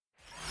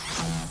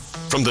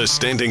From the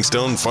Standing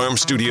Stone Farm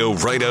Studio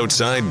right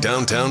outside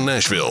downtown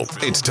Nashville,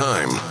 it's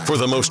time for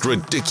the most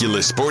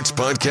ridiculous sports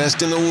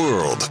podcast in the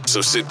world.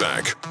 So sit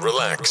back,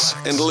 relax,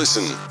 and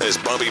listen as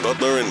Bobby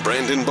Butler and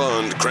Brandon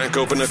Bond crack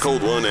open a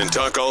cold one and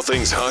talk all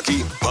things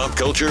hockey, pop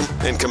culture,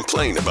 and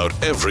complain about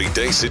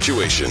everyday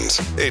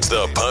situations. It's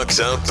the Pucks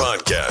Out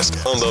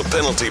Podcast on the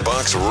Penalty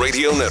Box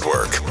Radio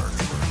Network.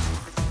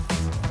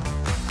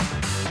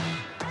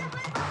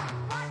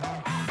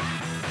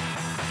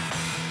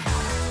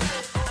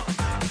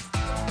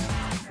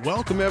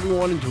 Welcome,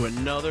 everyone, into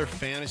another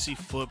fantasy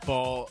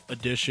football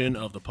edition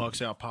of the Pucks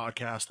Out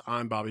Podcast.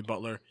 I'm Bobby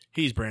Butler.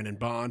 He's Brandon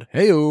Bond.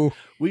 Hey-o.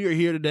 We are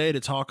here today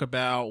to talk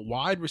about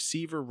wide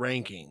receiver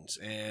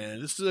rankings,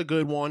 and this is a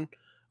good one.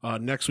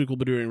 Next week, we'll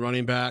be doing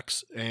running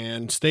backs,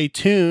 and stay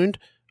tuned.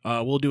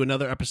 We'll do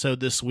another episode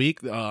this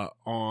week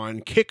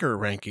on kicker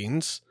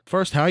rankings.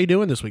 First, how are you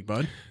doing this week,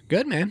 bud?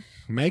 Good, man.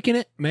 Making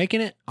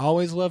it.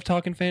 Always love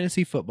talking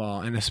fantasy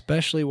football, and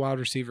especially wide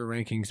receiver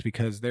rankings,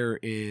 because there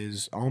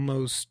is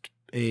almost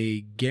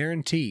a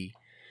guarantee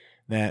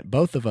that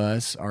both of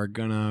us are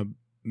gonna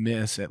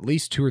miss at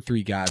least two or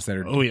three guys that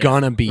are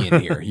gonna be in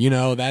here. You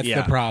know, that's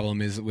the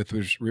problem is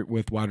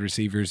with wide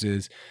receivers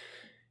is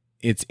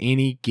it's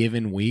any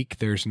given week.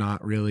 There's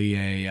not really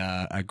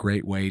a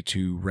great way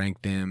to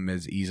rank them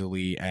as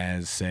easily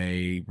as,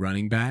 say,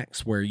 running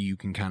backs, where you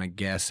can kind of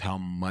guess how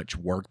much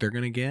work they're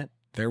gonna get.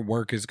 Their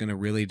work is gonna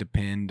really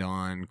depend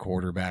on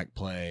quarterback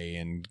play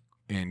and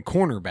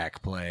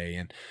cornerback play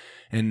and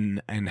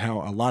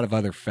how a lot of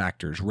other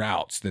factors,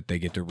 routes that they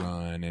get to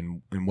run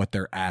and what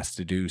they're asked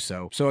to do.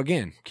 So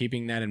again,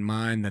 keeping that in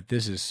mind that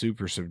this is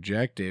super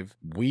subjective,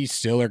 we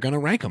still are going to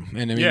rank them.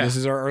 And I mean, This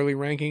is our early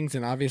rankings,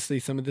 and obviously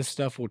some of this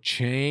stuff will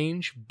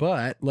change,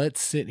 but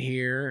let's sit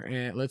here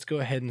and let's go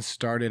ahead and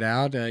start it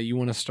out. You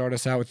want to start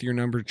us out with your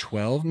number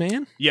 12,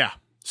 man? Yeah.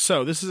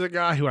 So this is a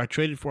guy who I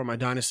traded for in my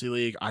Dynasty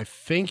League. I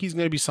think he's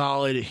going to be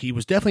solid. He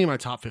was definitely in my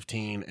top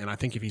 15, and I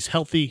think if he's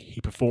healthy, he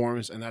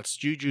performs, and that's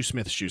Juju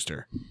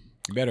Smith-Schuster.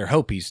 You better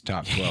hope he's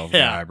top 12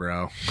 guy,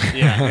 bro.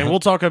 Yeah, and we'll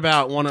talk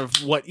about one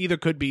of what either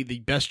could be the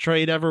best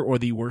trade ever or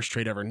the worst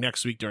trade ever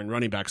next week during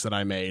running backs that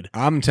I made.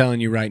 I'm telling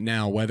you right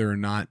now, whether or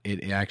not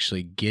it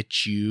actually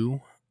gets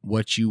you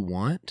what you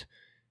want,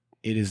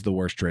 it is the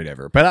worst trade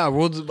ever. But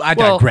I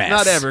digress.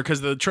 Not ever,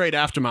 because the trade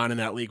after mine in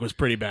that league was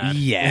pretty bad.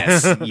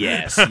 Yes.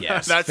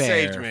 That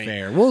saved me.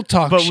 Fair. We'll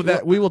talk.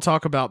 But we will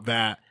talk about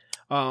that.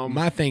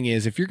 My thing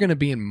is, if you're going to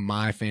be in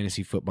my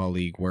fantasy football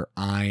league where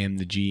I am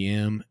the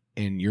GM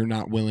and you're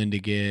not willing to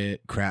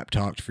get crap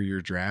talked for your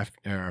draft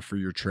for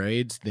your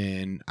trades,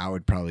 then I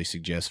would probably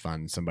suggest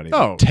finding somebody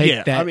to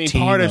take that. I mean,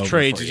 team part of over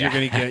trades is you.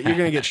 you're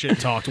gonna get shit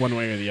talked one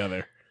way or the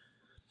other.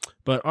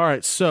 But all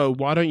right, so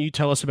why don't you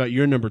tell us about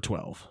your number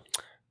 12?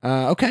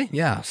 Okay,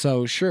 yeah.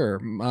 So sure,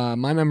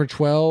 my number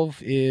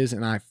 12 is,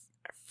 and I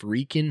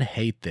freaking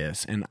hate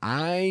this, and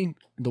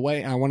the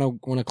way I want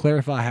to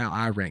clarify how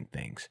I rank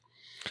things.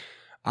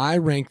 I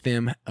rank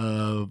them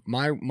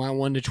my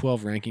 1 to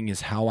 12 ranking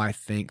is how I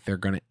think they're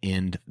going to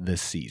end the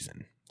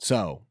season.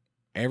 So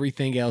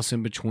everything else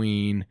in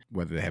between,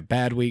 whether they have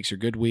bad weeks or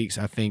good weeks,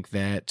 I think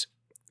that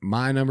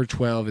my number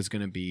 12 is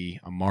going to be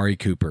Amari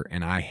Cooper,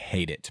 and I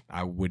hate it.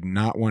 I would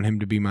not want him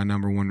to be my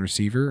number one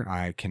receiver.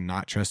 I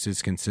cannot trust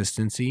his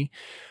consistency.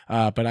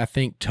 But I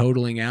think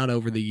totaling out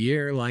over the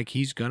year, like,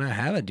 he's going to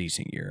have a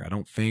decent year.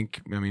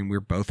 We're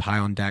both high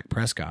on Dak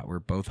Prescott. We're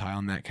both high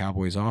on that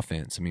Cowboys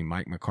offense. I mean,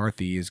 Mike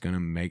McCarthy is going to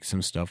make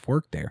some stuff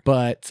work there.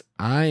 But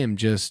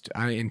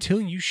until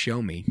you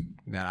show me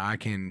that I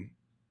can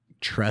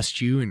trust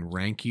you and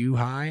rank you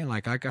high,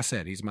 like I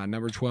said, he's my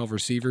number 12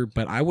 receiver,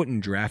 but I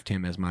wouldn't draft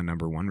him as my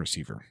number 1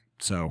 receiver.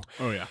 So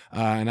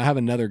and I have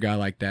another guy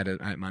like that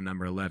at my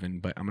number 11,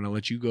 but I'm going to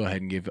let you go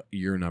ahead and give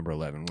your number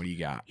 11. What do you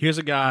got? Here's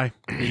a guy,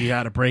 he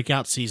had a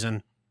breakout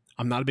season.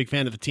 I'm not a big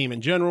fan of the team in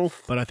general,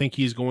 but I think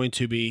he's going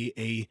to be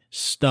a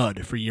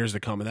stud for years to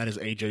come, and that is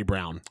A.J.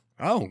 Brown.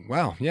 Oh,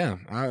 wow. Yeah.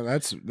 I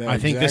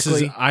think this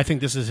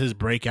is his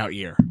breakout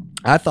year.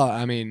 I thought,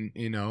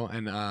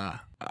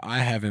 I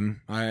have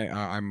him.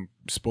 I'm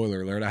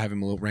spoiler alert. I have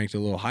him ranked a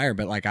little higher,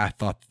 but I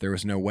thought there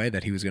was no way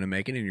that he was going to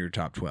make it in your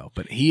top 12.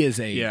 But he is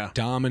a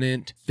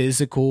dominant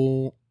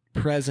physical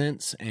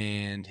presence,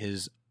 and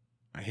his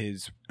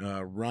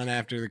run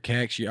after the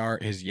catch,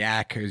 his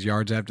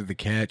yards after the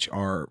catch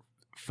are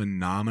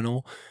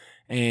phenomenal.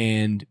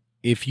 And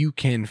if you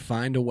can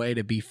find a way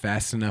to be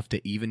fast enough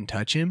to even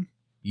touch him,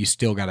 you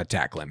still got to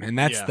tackle him. And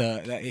that's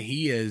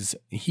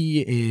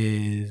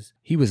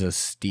he was a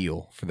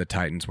steal for the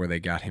Titans where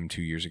they got him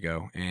 2 years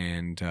ago.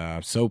 And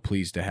so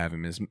pleased to have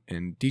him.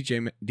 And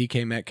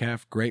DK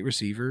Metcalf, great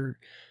receiver,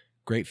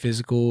 great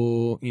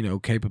physical,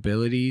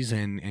 capabilities,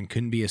 and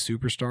couldn't be a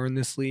superstar in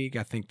this league.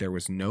 I think there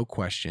was no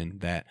question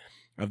that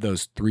of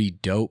those 3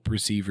 dope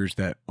receivers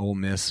that Ole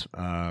Miss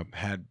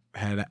had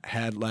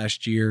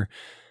last year,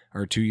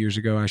 or 2 years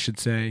ago, I should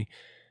say,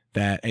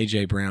 that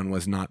A.J. Brown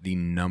was not the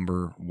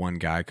number 1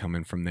 guy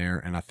coming from there.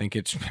 And I think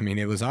it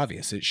was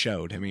obvious. It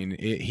showed. I mean,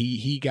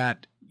 he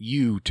got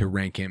you to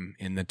rank him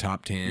in the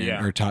top 10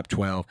 Yeah. or top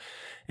 12,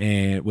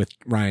 and with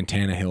Ryan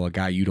Tannehill, a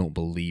guy you don't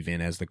believe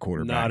in as the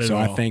quarterback. Not at So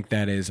all. I think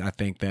that's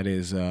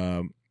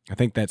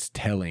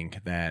telling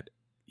that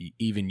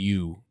even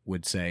you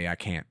would say I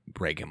can't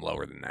break him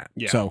lower than that.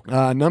 Yeah. So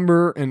I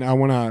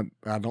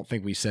don't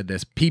think we said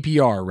this,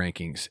 PPR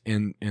rankings.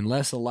 And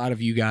unless a lot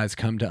of you guys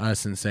come to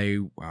us and say,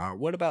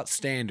 what about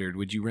standard?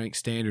 Would you rank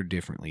standard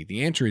differently?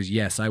 The answer is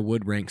yes, I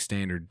would rank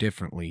standard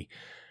differently.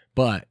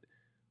 But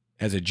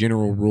as a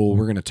general rule,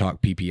 we're going to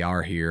talk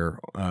PPR here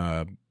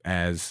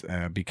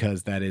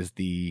because that is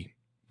the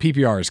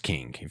PPR is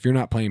king. If you're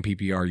not playing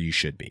PPR, you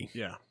should be.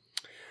 Yeah.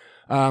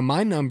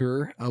 My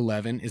number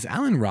 11 is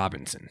Allen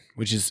Robinson,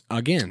 which is,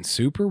 again,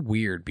 super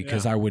weird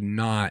because I would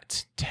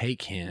not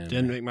take him.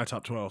 Didn't make my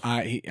top 12.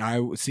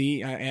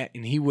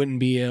 And he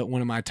wouldn't be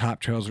one of my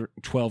top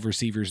 12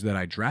 receivers that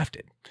I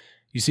drafted.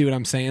 You see what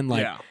I'm saying?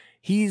 Like,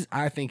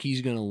 I think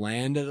he's going to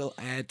land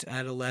at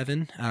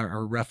 11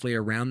 or roughly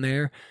around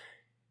there.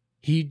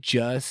 He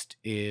just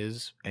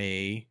is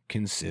a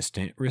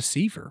consistent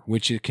receiver,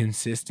 which is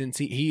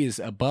consistency. He is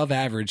above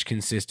average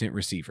consistent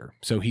receiver.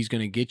 So he's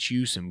going to get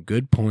you some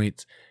good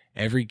points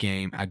every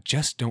game. I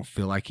just don't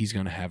feel like he's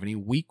going to have any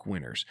week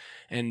winners.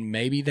 And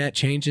maybe that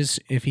changes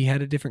if he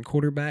had a different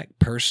quarterback.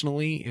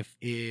 Personally,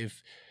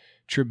 if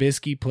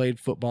Trubisky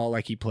played football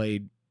like he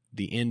played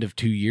the end of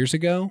 2 years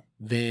ago,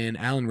 then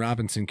Allen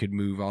Robinson could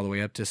move all the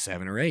way up to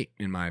 7 or 8,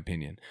 in my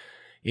opinion.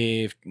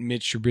 If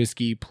Mitch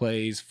Trubisky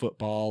plays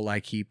football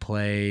like he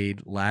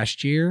played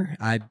last year,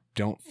 I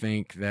don't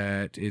think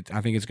that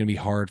I think it's going to be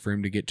hard for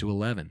him to get to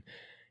 11.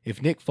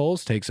 If Nick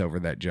Foles takes over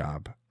that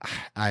job,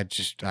 I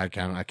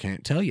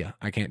can't tell you.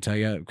 I can't tell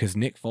you because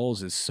Nick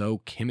Foles is so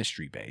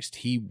chemistry based.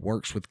 He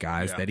works with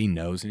guys that he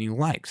knows and he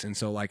likes. And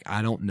so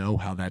I don't know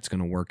how that's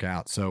going to work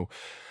out. So,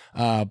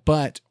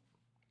 but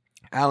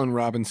Allen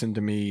Robinson to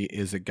me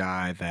is a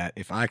guy that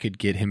if I could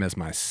get him as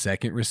my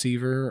second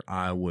receiver,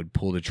 I would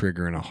pull the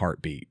trigger in a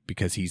heartbeat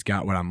because he's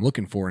got what I'm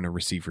looking for in a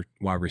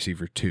wide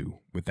receiver 2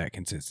 with that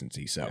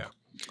consistency. So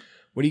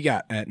what do you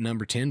got at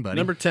number 10, buddy?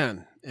 Number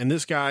 10. And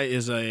this guy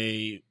is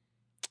a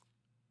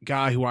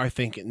guy who I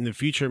think in the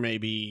future may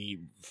be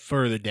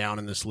further down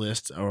in this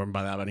list, or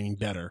by that I mean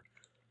better.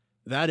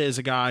 That is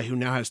a guy who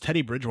now has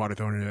Teddy Bridgewater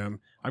thrown at him.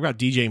 I've got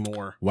DJ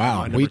Moore.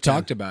 Wow, we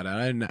talked about it.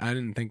 I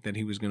didn't think that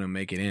he was going to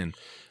make it in.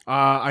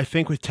 I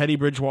think with Teddy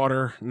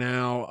Bridgewater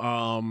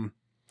now,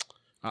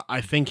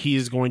 I think he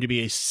is going to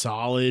be a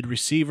solid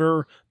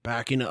receiver.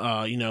 He's going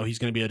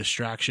to be a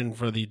distraction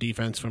for the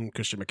defense from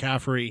Christian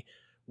McCaffrey.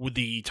 With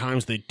the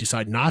times they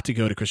decide not to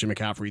go to Christian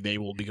McCaffrey, they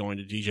will be going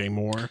to DJ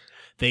Moore.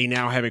 They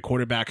now have a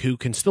quarterback who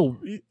still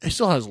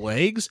has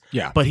legs,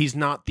 but he's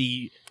not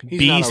the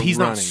beast. He's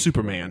not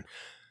Superman.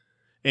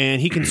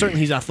 And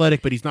he's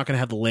athletic, but he's not going to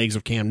have the legs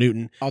of Cam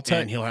Newton.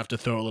 He'll have to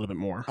throw a little bit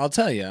more. I'll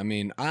tell you, I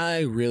mean,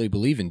 I really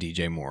believe in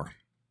DJ Moore,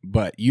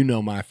 but you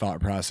know my thought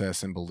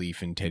process and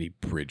belief in Teddy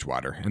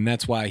Bridgewater, and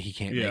that's why he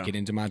can't make it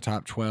into my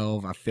top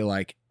 12. I feel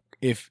like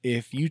if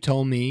you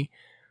told me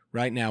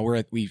right now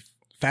we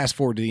fast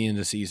forward to the end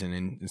of the season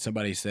and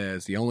somebody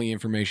says the only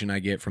information I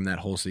get from that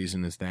whole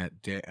season is that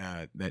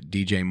that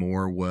DJ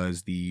Moore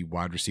was the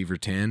wide receiver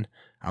 10,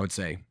 I would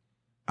say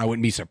I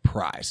wouldn't be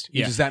surprised.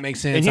 Yeah. Does that make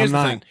sense? And here's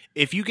the thing.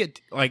 If you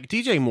get like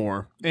DJ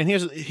Moore, and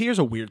here's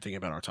a weird thing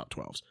about our top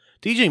 12s.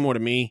 DJ Moore, to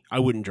me, I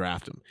wouldn't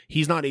draft him.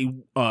 He's not a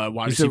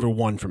wide receiver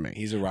 1 for me.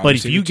 He's a wide But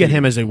receiver if you 2. get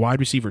him as a wide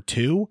receiver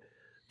 2,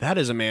 that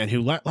is a man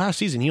who last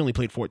season he only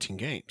played 14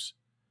 games.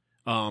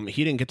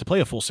 He didn't get to play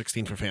a full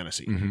 16 for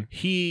fantasy. Mm-hmm.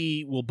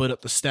 He will put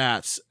up the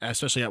stats,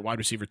 especially at wide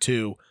receiver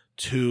 2,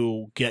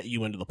 to get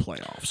you into the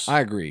playoffs. I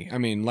agree. I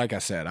mean, like I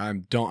said,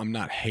 I'm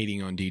not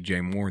hating on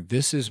DJ Moore.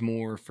 This is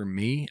more for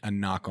me a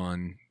knock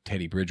on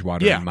Teddy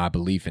Bridgewater and my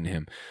belief in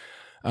him.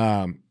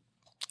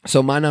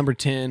 So my number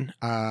 10,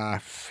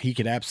 he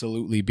could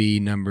absolutely be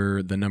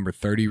the number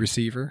 30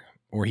 receiver,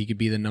 or he could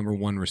be the number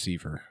 1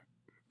 receiver.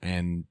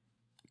 And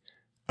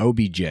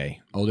OBJ,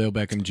 Odell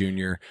Beckham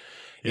Jr.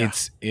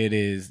 It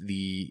is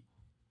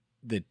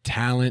the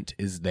talent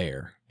is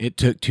there. It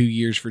took 2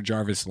 years for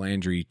Jarvis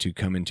Landry to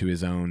come into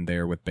his own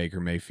there with Baker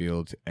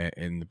Mayfield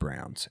in the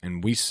Browns.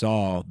 And we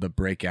saw the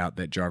breakout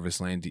that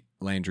Jarvis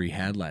Landry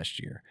had last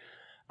year.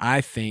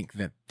 I think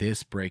that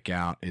this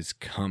breakout is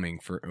coming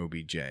for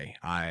OBJ.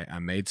 I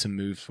made some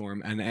moves for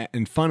him.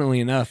 And funnily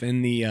enough,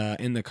 in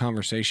the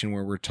conversation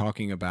where we're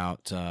talking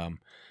about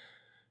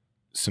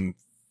some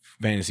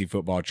fantasy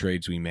football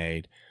trades we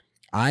made,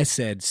 I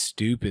said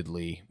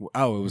stupidly,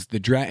 it was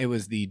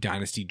the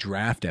Dynasty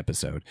Draft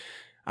episode.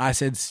 I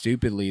said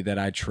stupidly that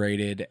I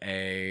traded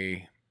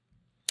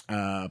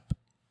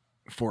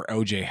for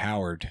OJ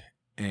Howard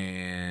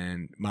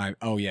and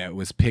it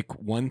was pick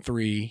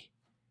 1-3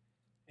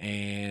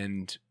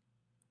 and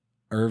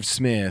Irv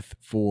Smith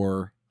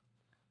for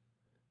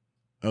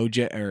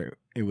OJ, or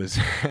it was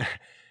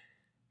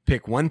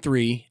pick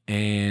 1-3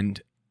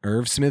 and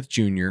Irv Smith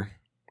Jr.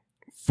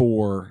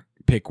 for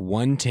pick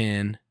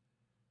 110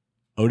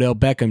 Odell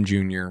Beckham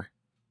Jr.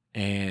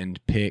 and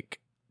pick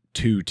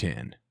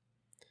 210.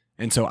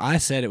 And so I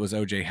said it was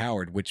O.J.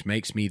 Howard, which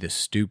makes me the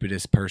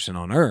stupidest person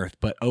on earth.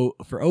 But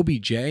for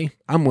OBJ,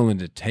 I'm willing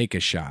to take a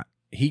shot.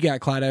 He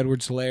got Clyde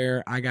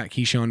Edwards-Helaire. I got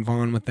Keyshawn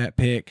Vaughn with that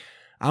pick.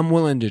 I'm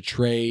willing to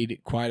trade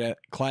Clyde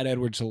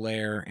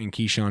Edwards-Helaire and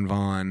Keyshawn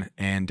Vaughn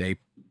and a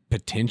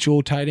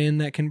potential tight end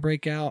that can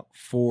break out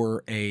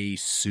for a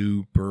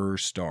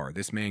superstar.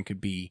 This man could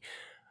be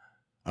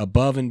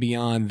above and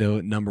beyond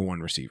the number one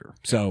receiver.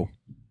 So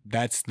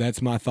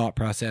that's my thought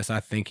process.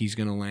 I think he's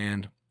going to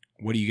land.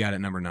 What do you got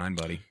at number 9,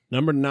 buddy?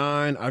 Number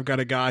 9, I've got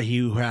a guy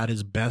who had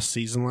his best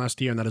season last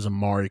year, and that is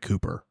Amari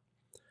Cooper.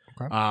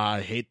 Okay.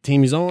 I hate the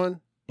team he's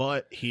on,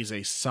 but he's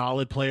a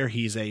solid player.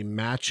 He's a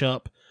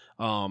matchup.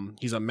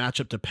 He's a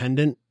matchup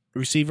dependent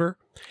receiver.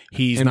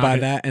 By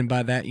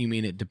that you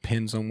mean it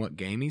depends on what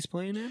game he's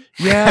playing in?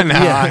 Yeah,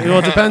 yeah. Well,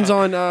 it depends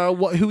on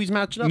who he's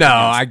matching up. No,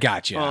 against. I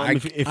got you.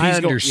 I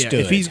understood.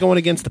 If he's going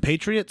against the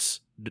Patriots,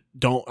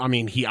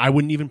 I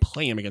wouldn't even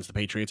play him against the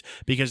Patriots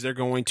because they're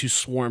going to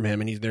swarm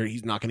him and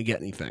he's not going to get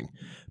anything.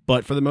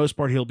 But for the most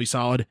part, he'll be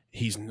solid.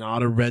 He's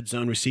not a red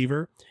zone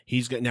receiver.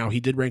 He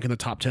did rank in the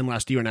top 10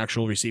 last year in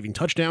actual receiving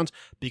touchdowns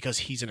because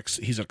he's an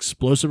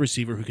explosive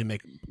receiver who can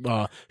make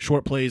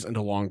short plays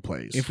into long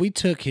plays.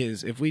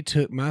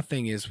 My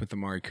thing is with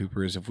Amari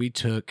Cooper is if we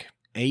took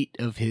 8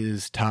 of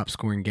his top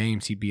scoring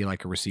games, he'd be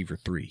like a receiver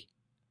 3.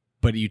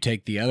 But you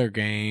take the other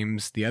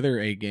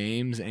 8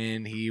 games,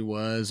 and he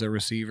was a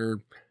receiver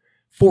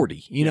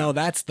 40. You know,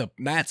 that's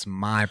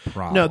my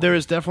problem. No, there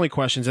is definitely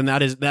questions, and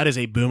that is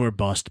a boom or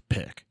bust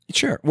pick.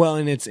 Sure. Well,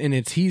 is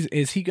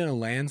he going to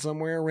land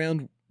somewhere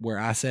around where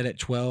I said at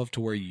 12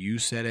 to where you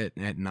said it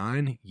at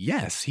 9?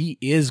 Yes, he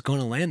is going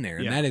to land there,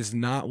 and that is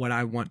not what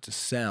I want to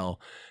sell.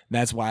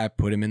 That's why I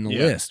put him in the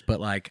list.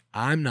 But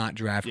I'm not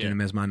drafting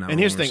him as my number one. And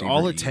here's the thing: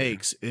 all it either.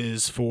 takes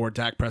is for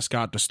Dak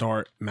Prescott to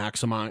start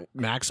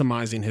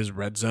maximizing his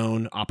red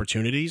zone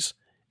opportunities,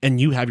 and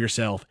you have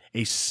yourself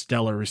a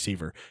stellar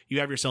receiver.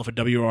 You have yourself a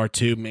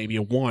WR2, maybe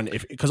a 1.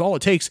 Because all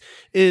it takes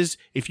is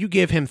if you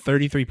give him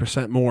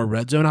 33% more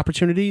red zone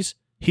opportunities,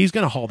 he's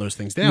going to haul those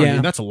things down. Yeah. I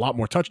mean, that's a lot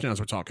more touchdowns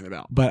we're talking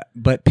about.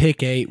 But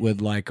pick 8 would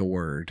like a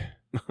word.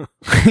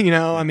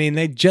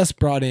 They just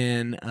brought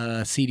in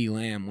CeeDee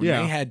Lamb when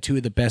they had 2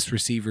 of the best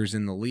receivers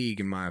in the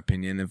league, in my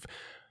opinion, of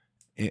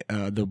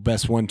the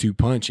best 1-2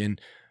 punch in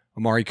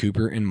Amari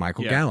Cooper and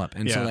Michael Gallup.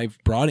 And so they've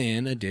brought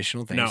in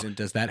additional things. No. And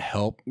does that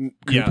help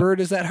Cooper or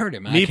does that hurt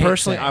him? Me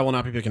personally, I will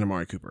not be picking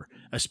Amari Cooper,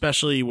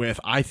 especially with,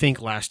 I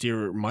think last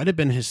year might have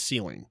been his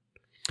ceiling.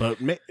 But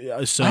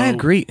I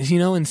agree.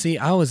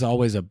 I was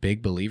always a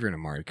big believer in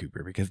Amari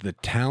Cooper because the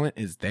talent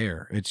is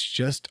there. It's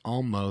just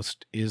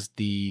almost is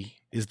the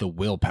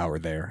willpower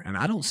there, and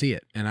I don't see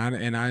it. And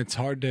it's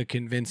hard to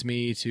convince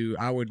me to.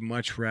 I would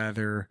much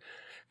rather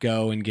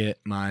go and get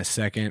my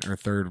second or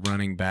third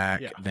running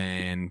back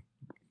than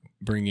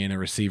bring in a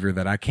receiver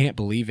that I can't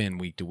believe in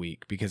week to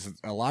week, because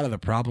a lot of the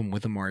problem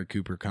with Amari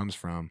Cooper comes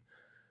from,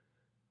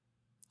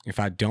 if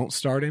I don't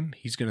start him,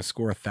 he's going to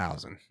score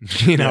 1,000.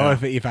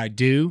 If I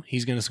do,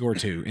 he's going to score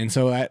 2. And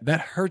so that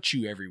hurts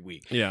you every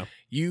week. Yeah.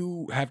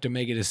 You have to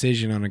make a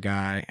decision on a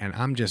guy, and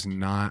I'm just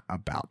not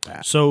about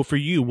that. So for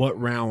you, what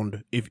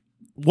round, if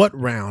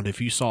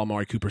you saw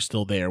Amari Cooper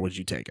still there, would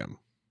you take him?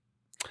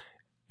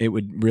 It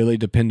would really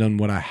depend on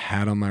what I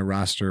had on my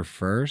roster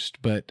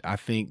first, but I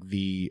think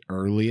the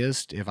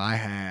earliest, if I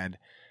had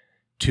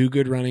 2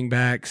 good running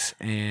backs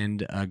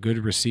and a good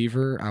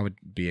receiver, I would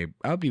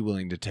be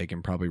willing to take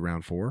him probably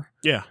round 4.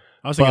 Yeah,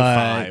 I was thinking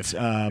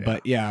 5.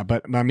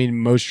 But I mean,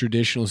 most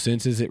traditional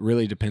senses, it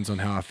really depends on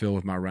how I feel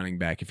with my running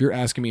back. If you're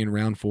asking me in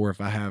round 4, if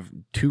I have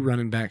 2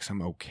 running backs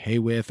I'm okay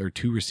with, or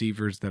 2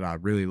 receivers that I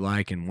really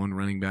like and 1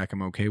 running back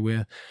I'm okay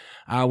with,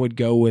 I would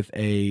go with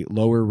a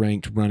lower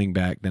ranked running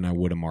back than I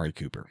would Amari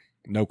Cooper.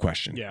 No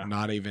question. Yeah.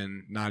 Not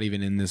even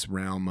in this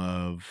realm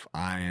of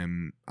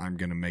I'm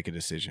going to make a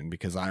decision,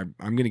 because I'm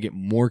going to get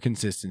more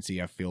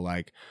consistency, I feel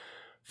like,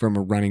 from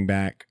a running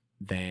back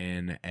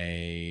than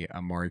a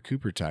Amari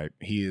Cooper type.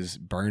 He has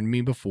burned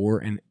me before,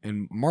 and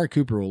Amari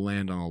Cooper will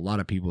land on a lot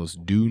of people's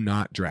do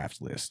not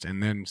draft list,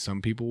 and then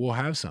some people will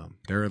have some.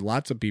 There are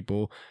lots of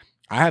people.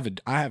 I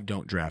have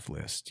don't draft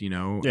list,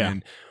 Yeah.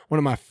 And one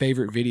of my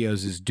favorite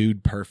videos is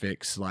Dude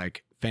Perfect's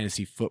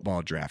fantasy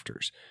football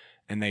drafters.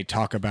 And they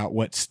talk about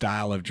what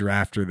style of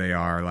drafter they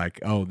are. Like,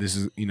 oh, this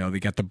is, they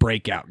got the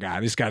breakout guy.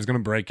 This guy's going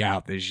to break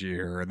out this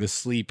year. Or the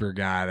sleeper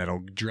guy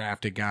that'll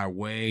draft a guy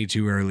way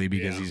too early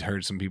because he's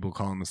heard some people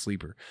call him a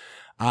sleeper.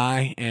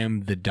 I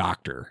am the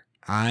doctor.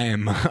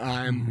 I'm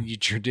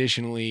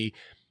traditionally,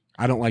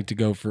 I don't like to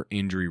go for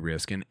injury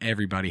risk. And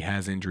everybody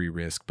has injury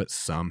risk, but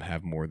some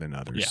have more than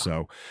others.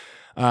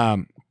 Yeah.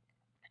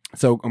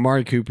 So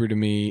Amari Cooper to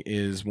me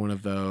is one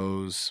of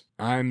those,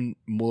 I'm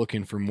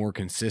looking for more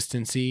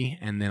consistency,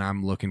 and then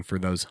I'm looking for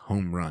those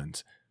home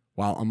runs.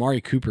 While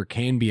Amari Cooper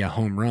can be a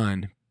home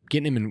run,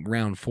 getting him in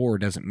round 4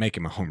 doesn't make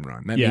him a home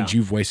run. That means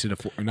you've wasted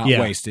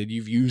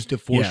you've used a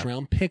 4th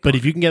round pick. But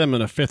if you can get him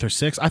in a 5th or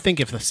 6th, I think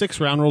if the 6th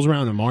round rolls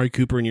around and Amari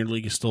Cooper in your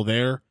league is still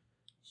there,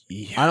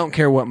 I don't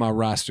care what my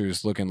roster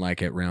is looking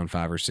like at round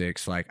 5 or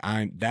 6.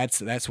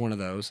 That's one of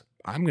those.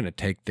 I'm going to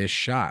take this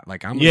shot.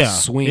 Like I'm going to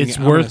swing. It's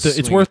worth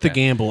the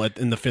gamble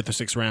in the 5th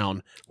or 6th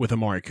round with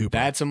Amari Cooper.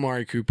 That's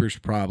Amari Cooper's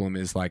problem.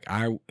 Is like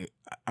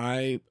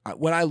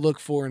what I look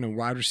for in a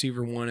wide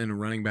receiver one and a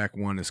running back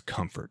one is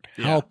comfort.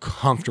 Yeah. How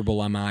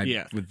comfortable am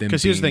I with them?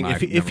 Because here's the thing: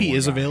 if he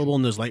is available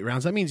in those late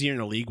rounds, that means you're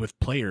in a league with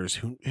players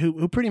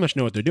who pretty much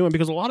know what they're doing.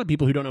 Because a lot of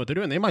people who don't know what they're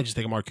doing, they might just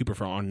take Amari Cooper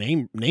for on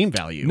name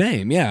value.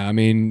 Yeah. I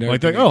mean,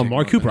 like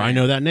Amari Cooper, I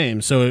know that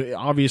name. So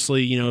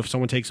obviously, if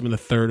someone takes him in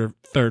the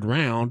third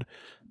round,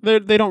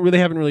 they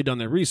haven't really done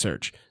their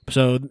research.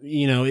 So,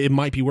 it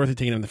might be worth it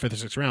taking him in the 5th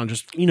or 6th round.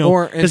 Just,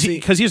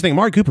 because here's the thing,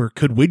 Amari Cooper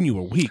could win you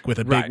a week with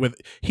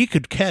he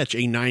could catch a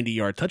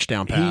 90-yard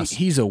touchdown pass.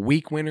 He's a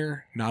week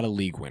winner, not a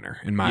league winner,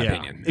 in my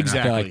opinion. And exactly.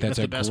 I feel like that's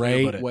a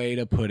great way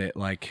to put it.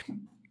 Like,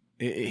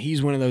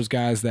 he's one of those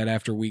guys that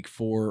after week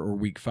 4 or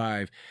week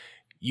 5,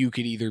 you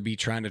could either be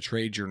trying to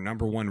trade your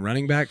number 1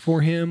 running back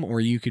for him, or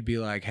you could be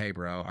like, hey,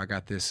 bro, I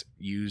got this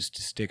used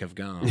stick of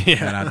gum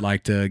that I'd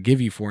like to give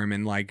you for him.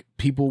 And like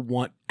people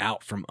want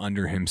out from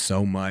under him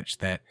so much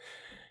that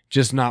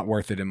just not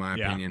worth it, in my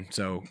opinion.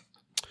 So,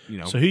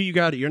 So who you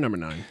got at your number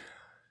 9?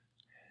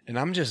 And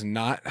I'm just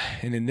not,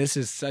 and then this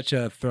is such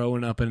a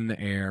throwing up in the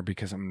air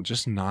because I'm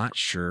just not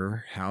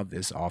sure how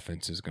this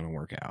offense is going to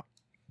work out.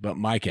 But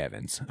Mike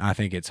Evans, I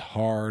think it's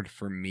hard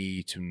for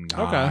me to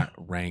not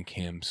rank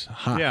him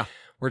high. Yeah.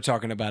 We're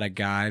talking about a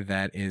guy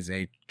that is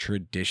a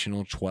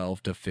traditional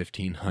 12 to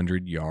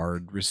 1,500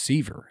 yard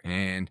receiver.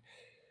 And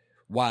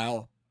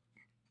while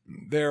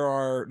there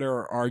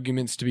are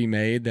arguments to be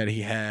made that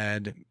he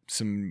had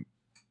some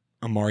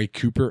Amari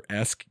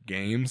Cooper-esque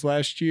games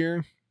last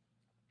year,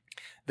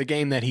 the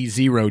game that he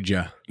zeroed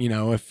you,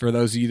 if for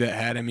those of you that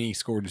had him, he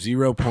scored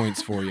 0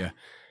 points for you.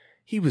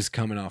 He was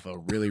coming off a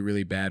really,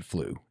 really bad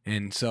flu.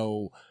 And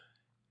so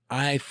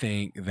I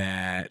think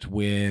that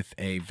with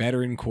a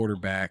veteran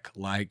quarterback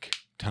like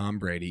Tom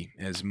Brady,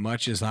 as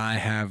much as I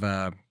have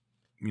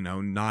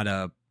not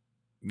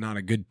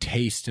a good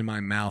taste in my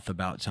mouth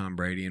about Tom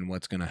Brady and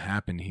what's going to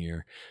happen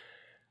here,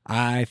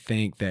 I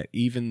think that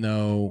even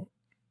though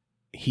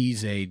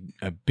he's a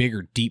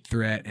bigger deep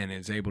threat and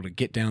is able to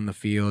get down the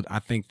field, I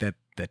think that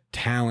the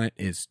talent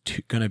is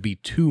going to be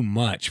too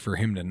much for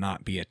him to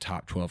not be a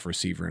top 12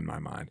 receiver in my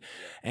mind.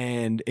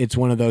 And it's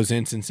one of those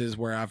instances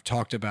where I've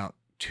talked about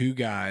 2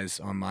 guys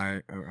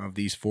of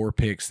these 4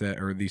 picks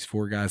these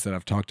 4 guys that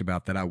I've talked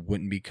about that I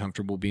wouldn't be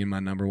comfortable being my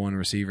number 1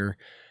 receiver.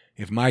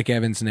 If Mike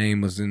Evans'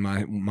 name was in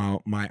my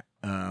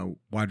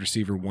wide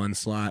receiver 1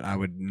 slot, I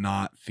would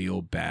not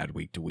feel bad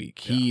week to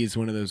week. Yeah. He is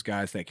one of those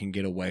guys that can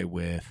get away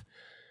with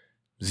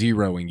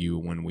zeroing you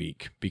 1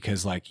 week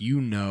because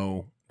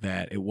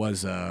that it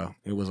was a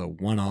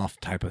one-off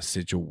type of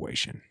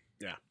situation.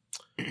 Yeah.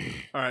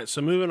 All right,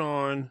 so moving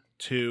on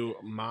to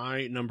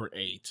my number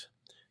 8.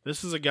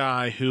 This is a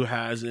guy who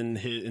has in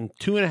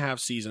 2.5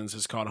 seasons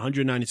has caught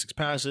 196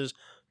 passes,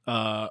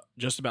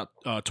 just about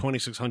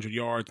 2,600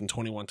 yards and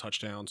 21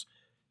 touchdowns.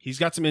 He's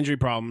got some injury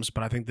problems,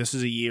 but I think this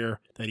is a year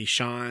that he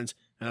shines,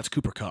 and that's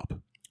Cooper Kupp.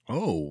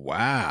 Oh,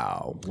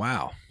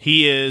 wow.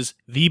 He is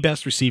the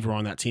best receiver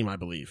on that team, I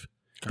believe.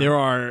 Okay. There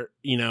are,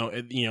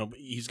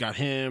 he's got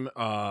him,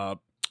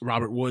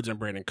 Robert Woods and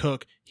Brandon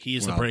Cook.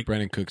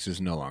 Brandon Cooks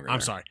is no longer.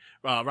 I'm sorry.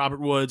 Robert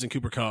Woods and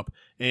Cooper Kupp.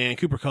 And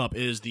Cooper Kupp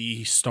is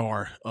the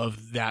star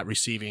of that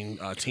receiving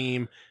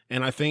team.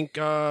 And I think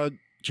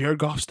Jared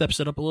Goff steps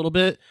it up a little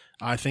bit.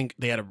 I think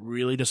they had a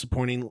really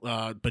disappointing,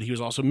 but he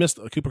was also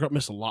Cooper Kupp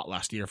missed a lot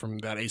last year from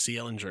that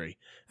ACL injury.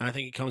 And I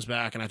think he comes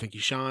back and I think he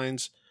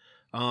shines.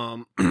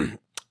 I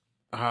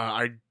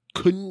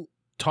couldn't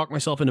talk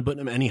myself into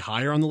putting him any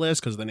higher on the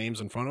list because the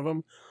name's in front of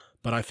him.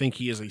 But I think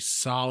he is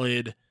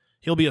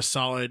he'll be a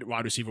solid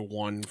wide receiver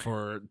 1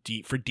 for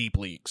deep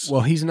leagues.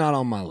 Well, he's not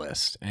on my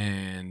list,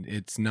 and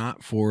it's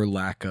not for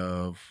lack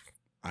of.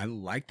 I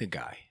like the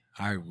guy.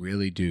 I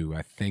really do.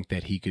 I think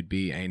that he could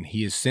be, and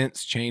he has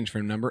since changed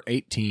from number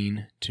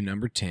 18 to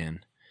number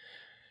 10.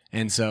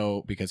 And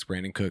so, because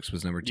Brandon Cooks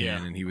was number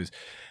 10,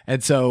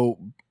 and so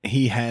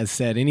he has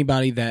said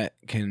anybody that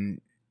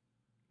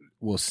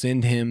will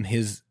send him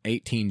his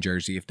 18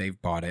 jersey if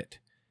they've bought it.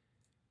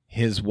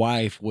 His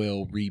wife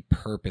will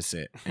repurpose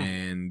it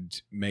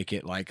and make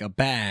it like a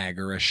bag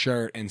or a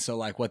shirt. And so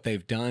like what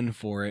they've done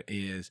for it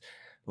is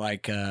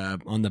like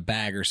on the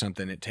bag or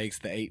something, it takes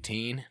the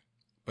 18,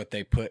 but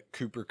they put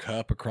Cooper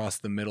Kupp across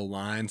the middle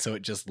line. So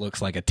it just looks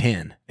like a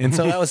 10. And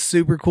so that was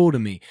super cool to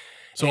me.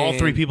 So all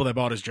 3 people that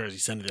bought his jersey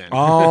send it in.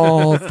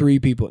 All 3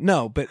 people.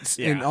 No, but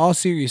in all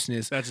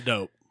seriousness. That's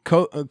dope.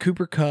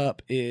 Cooper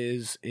Kupp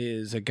is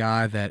a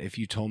guy that if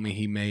you told me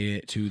he made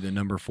it to the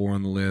number 4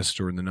 on the list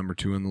or the number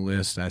 2 on the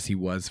list as he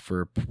was for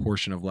a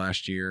portion of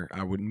last year,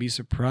 I wouldn't be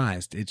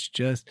surprised. It's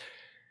just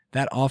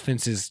that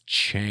offense has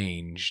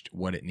changed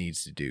what it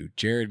needs to do.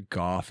 Jared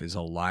Goff is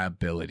a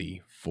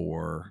liability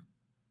for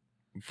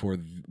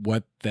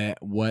what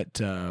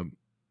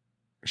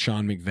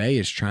Sean McVay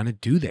is trying to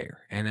do there,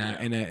 and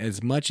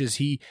as much as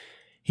he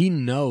he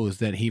knows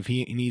that if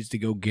he needs to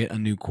go get a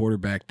new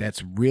quarterback,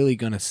 that's really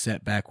going to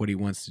set back what he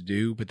wants to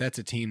do. But that's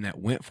a team that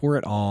went for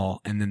it all,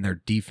 and then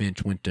their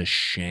defense went to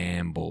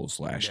shambles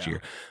last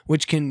year,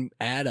 which can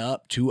add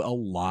up to a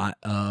lot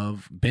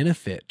of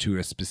benefit to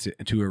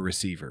a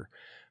receiver.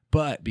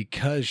 But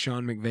because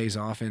Sean McVay's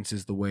offense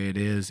is the way it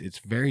is, it's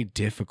very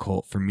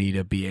difficult for me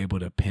to be able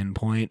to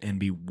pinpoint and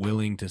be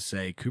willing to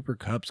say Cooper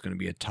Kupp's going to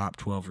be a top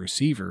 12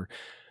 receiver.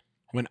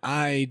 When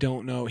I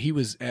don't know, he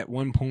was at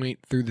one point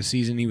through the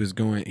season, he was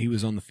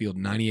on the field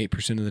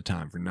 98% of the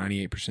time for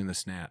 98% of the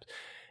snaps.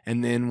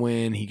 And then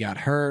when he got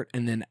hurt,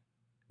 and then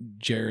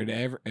Gerald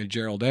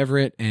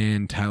Everett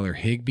and Tyler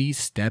Higbee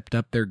stepped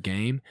up their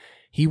game,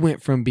 he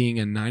went from being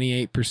a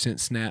 98%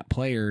 snap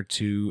player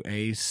to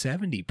a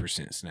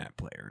 70% snap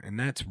player. And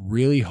that's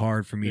really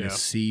hard for me to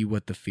see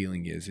what the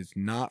feeling is. It's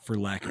not for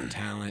lack of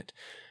talent.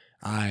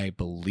 I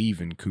believe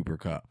in Cooper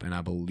Kupp, and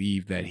I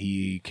believe that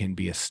he can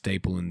be a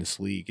staple in this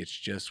league. It's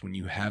just when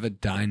you have a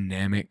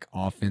dynamic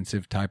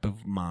offensive type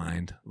of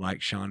mind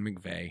like Sean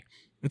McVay,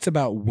 it's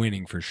about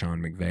winning for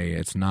Sean McVay.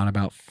 It's not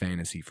about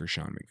fantasy for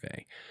Sean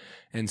McVay.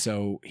 And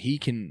so he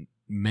can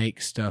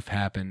make stuff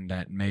happen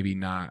that maybe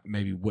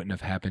wouldn't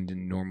have happened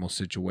in normal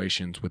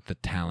situations with the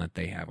talent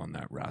they have on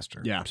that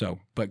roster. Yeah. So,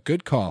 but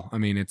good call. I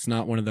mean, it's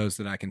not one of those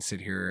that I can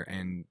sit here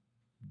and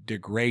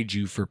degrade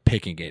you for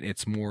picking it.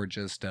 It's more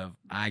just of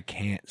I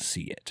can't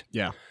see it.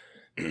 Yeah.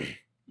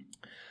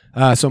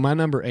 So my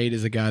number 8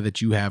 is a guy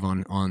that you have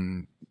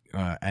on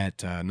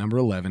at number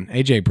 11,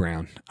 AJ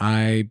Brown.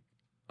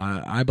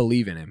 I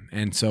believe in him,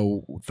 and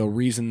so the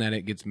reason that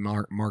it gets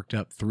marked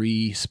up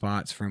 3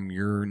 spots from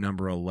your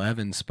number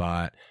 11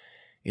 spot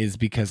is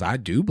because I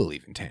do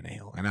believe in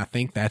Tannehill, and I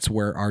think that's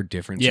where our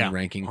difference in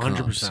ranking comes.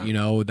 100%. You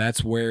know,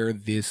 that's where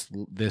this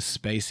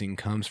spacing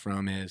comes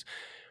from. Is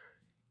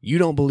you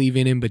don't believe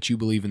in him, but you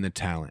believe in the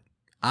talent.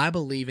 I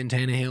believe in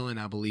Tannehill, and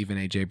I believe in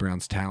A.J.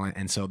 Brown's talent,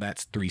 and so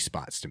that's 3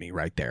 spots to me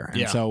right there.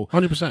 And so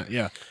 100%,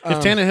 yeah.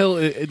 If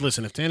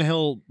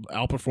Tannehill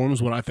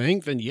outperforms what I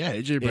think, then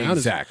A.J. Brown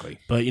exactly.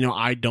 But,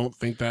 I don't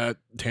think that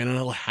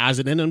Tannehill has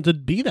it in him to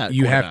be that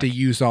You have to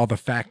use all the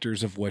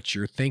factors of what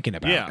you're thinking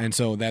about. Yeah. And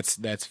so that's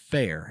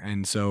fair.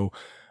 And so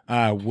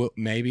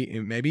maybe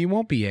it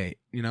won't be 8.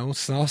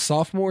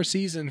 Sophomore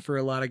season for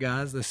a lot of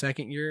guys, the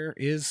second year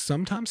is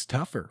sometimes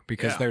tougher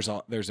because there's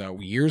a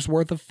year's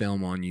worth of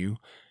film on you,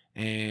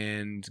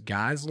 and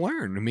guys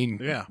learn. I mean,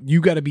 you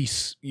got to be.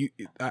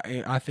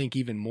 I think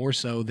even more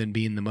so than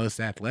being the most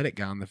athletic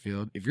guy on the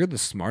field. If you're the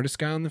smartest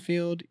guy on the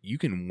field, you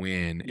can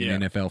win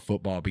in NFL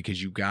football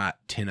because you got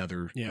 10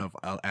 other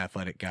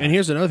athletic guys. And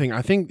here's another thing: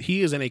 I think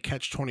he is in a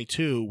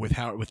catch-22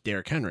 with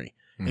Derrick Henry.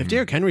 If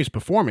Derrick Henry is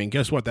performing,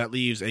 guess what? That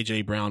leaves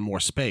A.J. Brown more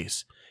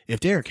space. If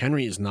Derrick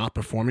Henry is not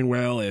performing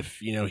well, if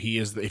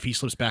he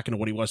slips back into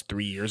what he was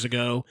 3 years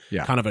ago,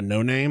 kind of a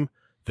no-name,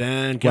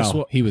 then guess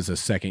what? He was a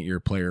second-year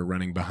player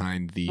running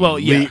behind the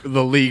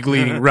league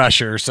leading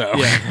rusher. So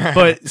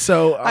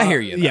I hear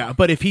you. Yeah,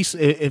 but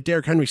if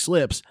Derrick Henry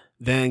slips,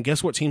 then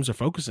guess what teams are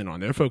focusing on?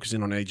 They're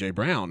focusing on A.J.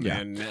 Brown. Yeah.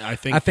 And I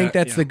think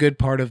that's the good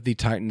part of the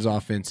Titans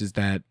offense is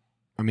that,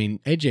 I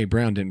mean, A.J.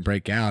 Brown didn't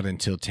break out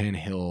until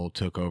Tannehill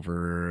took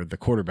over the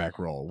quarterback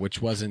role,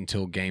 which wasn't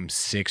until game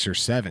 6 or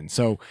 7.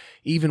 So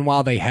even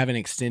while they have an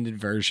extended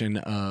version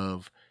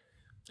of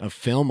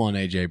film on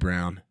A.J.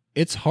 Brown,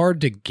 it's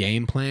hard to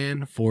game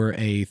plan for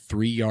a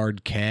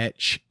 3-yard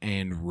catch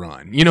and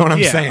run. You know what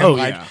I'm saying?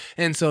 Yeah.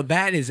 And so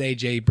that is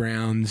A.J.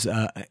 Brown's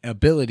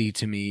ability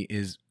to me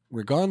is,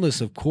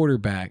 regardless of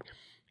quarterback,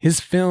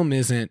 his film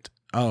isn't,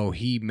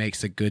 he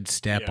makes a good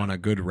step on a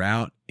good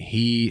route.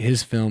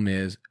 His film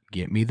is,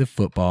 get me the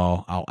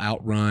football, I'll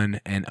outrun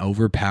and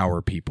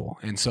overpower people.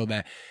 And so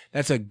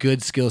that's a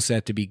good skill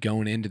set to be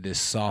going into this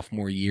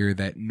sophomore year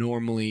that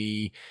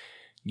normally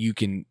you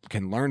can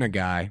learn a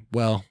guy.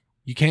 Well,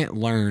 you can't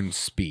learn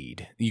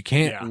speed. You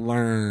can't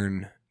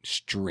learn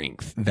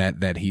strength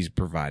that he's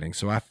providing.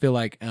 So I feel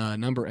like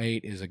number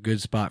 8 is a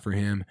good spot for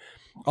him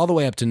all the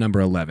way up to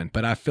number 11.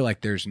 But I feel like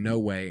there's no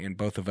way, and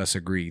both of us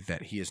agree,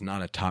 that he is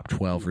not a top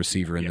 12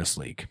 receiver in this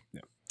league.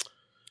 Yeah.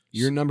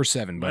 You're number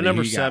 7, buddy. My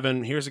number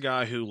 7, here's a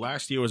guy who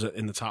last year was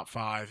in the top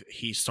 5.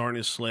 He's starting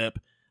to slip.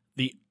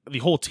 The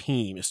whole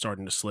team is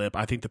starting to slip.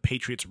 I think the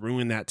Patriots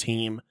ruined that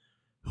team.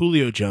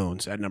 Julio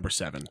Jones at number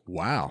 7.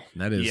 Wow,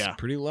 that is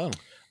pretty low.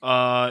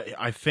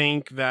 I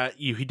think that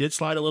he did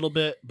slide a little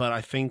bit, but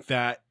I think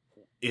that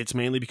it's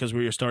mainly because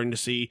we are starting to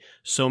see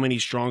so many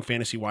strong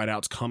fantasy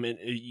wideouts come in,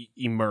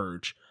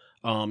 emerge.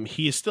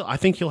 He is still. I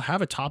think he'll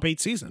have a top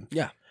 8 season.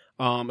 Yeah.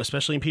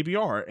 Especially in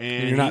PPR.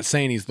 And you're not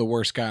saying he's the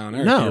worst guy on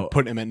earth. No. You're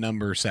putting him at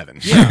number 7.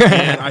 Yeah,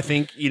 and I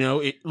think,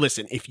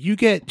 listen, if you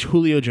get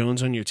Julio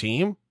Jones on your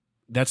team,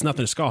 that's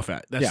nothing to scoff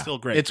at. That's still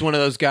great. It's one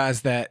of those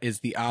guys that is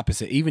the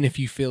opposite. Even if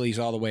you feel he's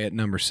all the way at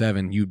number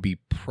 7, you'd be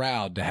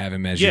proud to have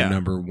him as your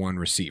number 1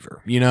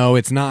 receiver.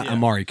 It's not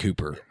Amari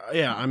Cooper.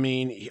 Yeah, I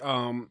mean,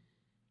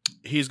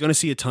 he's going to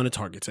see a ton of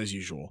targets as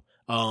usual.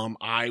 When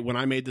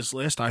I made this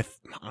list,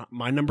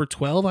 my number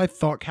 12, I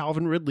thought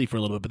Calvin Ridley for a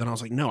little bit, but then I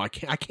was like, no, I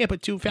can't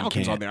put 2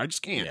 Falcons on there. I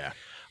just can't. Yeah.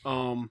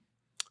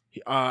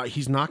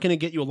 He's not going to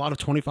get you a lot of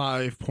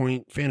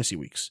 25-point fantasy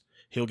weeks.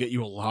 He'll get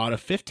you a lot of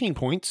 15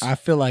 points. I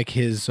feel like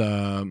his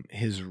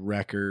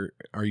record.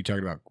 Are you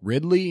talking about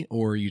Ridley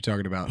or are you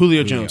talking about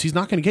Julio Jones? He's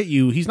not going to get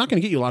you. He's not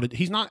going to get you a lot of.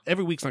 He's not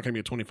every week's not going to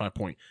be a 25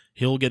 point.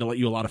 He'll get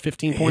you a lot of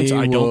 15 points.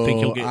 I don't think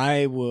he'll get.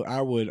 I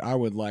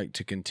would like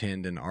to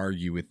contend and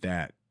argue with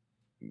that.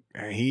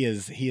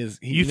 He's had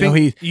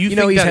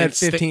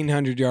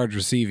 1,500 yards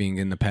receiving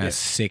in the past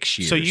 6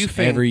 years. So you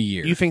think every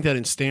year? You think that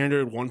in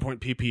standard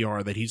 1-point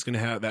PPR that he's going to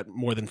have that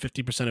more than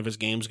 50% of his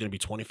games going to be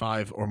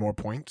 25 or more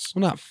points?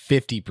 Well, not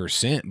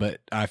 50%,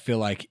 but I feel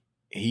like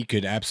he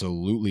could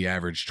absolutely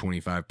average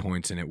 25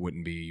 points and it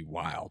wouldn't be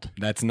wild.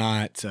 That's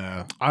not.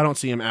 I don't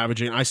see him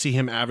averaging. I see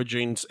him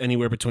averaging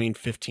anywhere between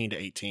 15 to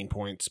 18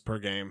 points per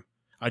game.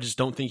 I just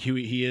don't think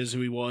he is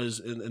who he was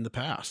in the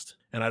past.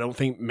 And I don't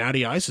think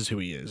Matty Ice is who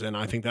he is. And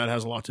I think that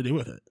has a lot to do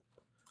with it.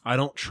 I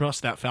don't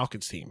trust that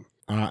Falcons team.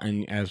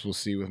 And as we'll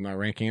see with my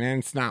ranking, and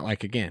it's not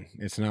like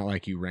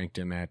you ranked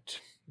him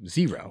at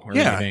 0 or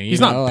yeah, anything. He's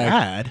not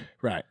bad.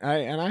 Right.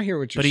 I hear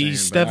what you're but saying.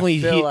 He's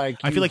definitely,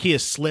 I feel like he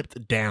has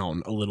slipped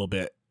down a little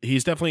bit.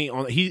 He's definitely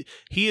on. He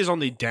is on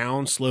the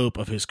down slope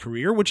of his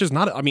career, which is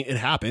not. I mean, it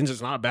happens.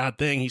 It's not a bad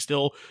thing. He's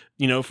still,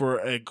 for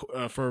a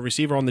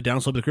receiver on the down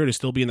slope of the career to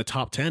still be in the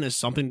top 10 is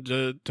something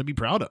to be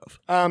proud of.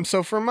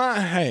 So for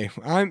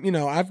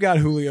I've got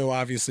Julio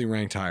obviously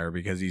ranked higher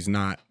because he's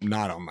not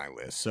on my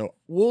list. So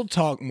we'll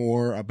talk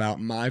more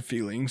about my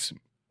feelings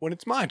when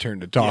it's my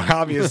turn to talk. Yeah.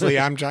 Obviously,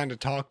 I'm trying to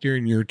talk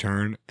during your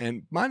turn,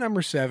 and my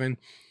number 7.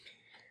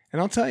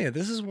 And I'll tell you,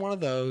 this is one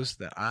of those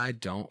that I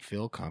don't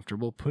feel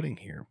comfortable putting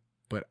here.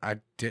 But I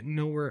didn't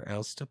know where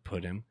else to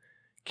put him.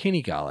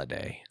 Kenny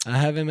Golladay. I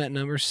have him at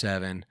number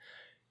 7.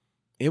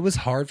 It was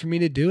hard for me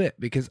to do it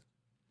because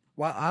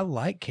while I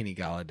like Kenny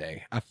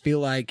Golladay, I feel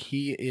like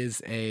he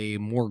is a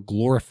more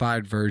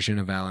glorified version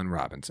of Allen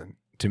Robinson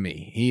to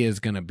me. He is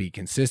going to be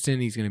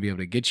consistent. He's going to be able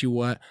to get you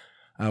what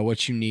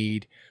you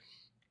need.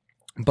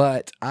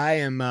 But I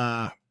am...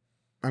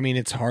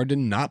 it's hard to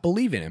not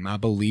believe in him. I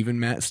believe in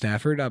Matt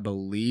Stafford. I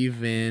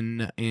believe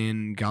in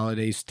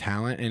Galladay's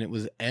talent, and it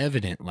was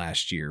evident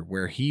last year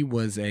where he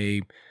was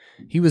a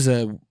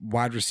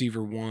wide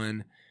receiver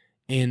 1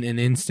 in an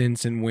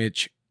instance in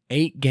which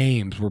 8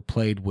 games were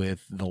played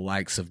with the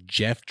likes of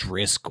Jeff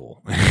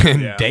Driscoll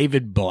and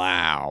David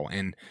Blau,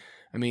 and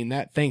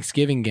that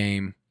Thanksgiving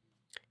game.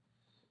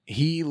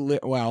 He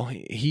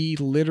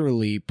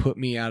literally put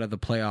me out of the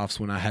playoffs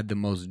when I had the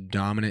most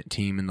dominant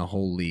team in the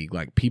whole league.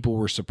 Like, people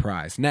were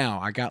surprised. Now,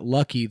 I got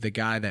lucky. The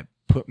guy that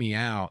put me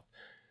out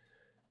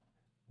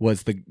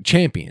was the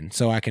champion.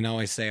 So I can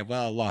always say,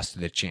 well, I lost to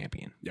the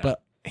champion. Yeah.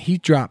 But he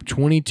dropped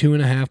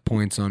 22.5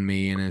 points on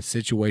me in a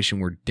situation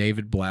where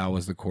David Blau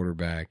was the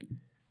quarterback.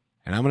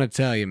 And I'm going to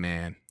tell you,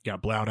 man.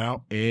 Got blowed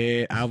out?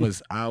 I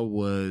was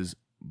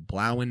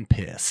blowing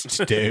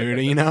pissed, dude.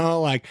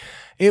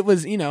 It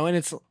was,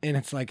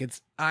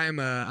 I'm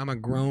a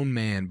grown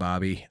man,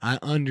 Bobby. I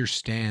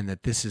understand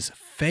that this is a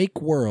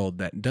fake world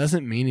that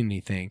doesn't mean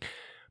anything,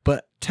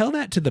 but tell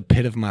that to the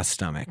pit of my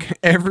stomach.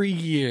 Every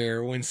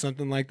year when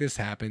something like this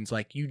happens,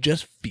 you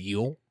just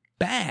feel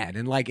bad.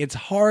 And it's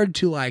hard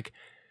to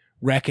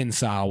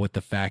reconcile with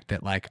the fact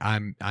that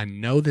I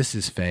know this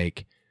is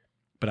fake,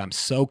 but I'm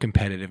so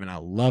competitive and I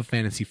love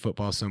fantasy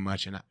football so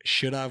much. And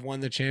should I have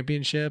won the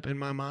championship in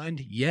my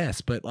mind?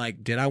 Yes. But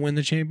did I win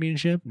the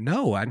championship?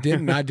 No, I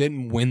didn't. I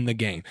didn't win the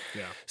game.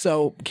 Yeah.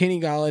 So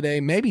Kenny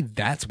Golladay, maybe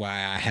that's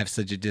why I have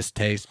such a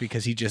distaste,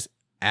 because he just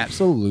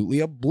absolutely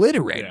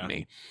obliterated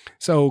me.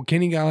 So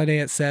Kenny Golladay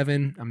at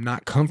 7, I'm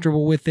not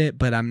comfortable with it,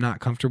 but I'm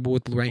not comfortable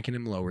with ranking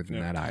him lower than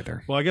that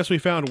either. Well, I guess we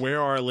found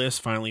where our lists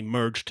finally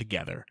merged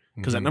together.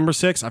 Because at number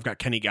 6, I've got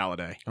Kenny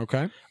Golladay.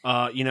 Okay.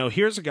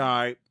 Here's a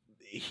guy.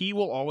 He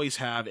will always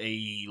have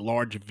a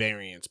large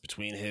variance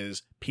between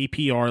his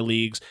PPR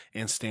leagues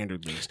and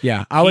standard leagues.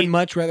 Yeah, I would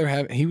much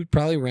rather he would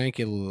probably rank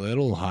a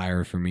little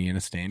higher for me in a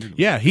standard league.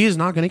 Yeah, he is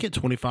not going to get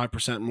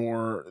 25%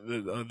 more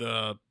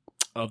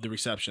of the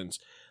receptions.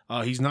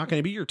 He's not going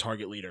to be your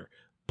target leader,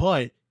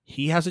 but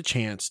he has a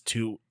chance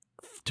to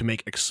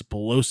make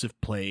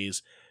explosive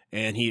plays,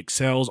 and he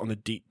excels on the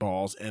deep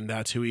balls, and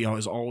that's who he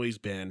has always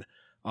been.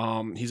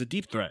 He's a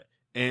deep threat,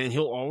 and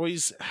he'll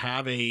always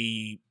have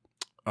a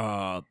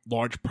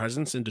large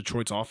presence in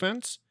Detroit's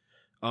offense,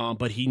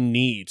 but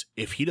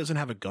if he doesn't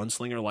have a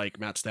gunslinger like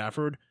Matt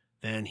Stafford,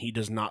 then he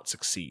does not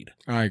succeed.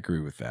 I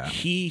agree with that.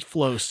 He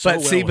flows so well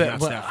with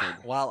Matt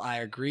Stafford. While I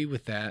agree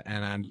with that,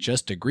 and I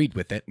just agreed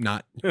with it,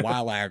 not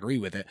while I agree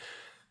with it,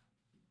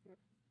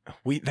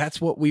 that's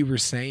what we were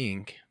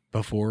saying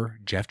before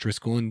Jeff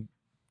Driscoll and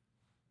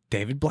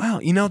David Blau.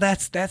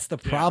 That's the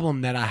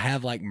problem that I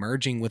have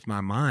merging with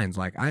my minds.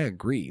 I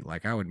agree.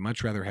 I would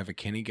much rather have a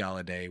Kenny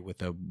Golladay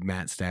with a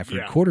Matt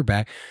Stafford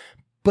quarterback,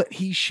 but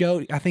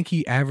I think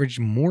he averaged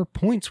more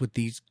points with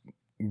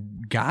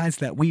guys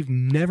that we've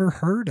never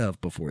heard of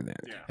before then.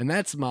 Yeah. And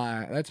that's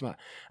my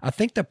I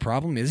think the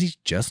problem is he's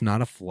just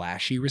not a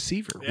flashy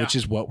receiver, which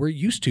is what we're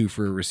used to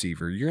for a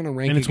receiver. You're going to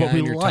rank a guy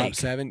in your top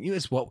 7.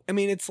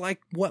 It's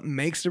like what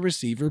makes the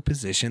receiver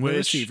position the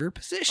receiver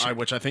position.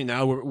 Which I think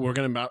now we're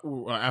going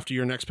to, after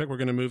your next pick, we're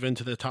going to move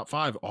into the top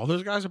 5. All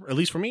those guys, at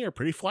least for me, are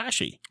pretty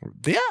flashy.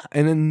 Yeah,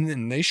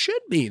 and they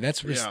should be.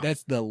 That's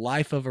the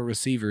life of a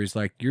receiver, is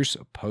like you're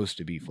supposed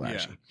to be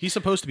flashy. Yeah. He's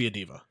supposed to be a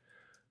diva.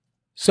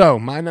 So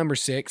my number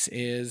 6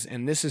 is,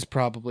 and this is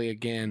probably,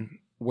 again,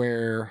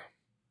 where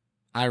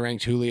I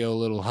ranked Julio a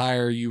little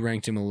higher, you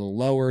ranked him a little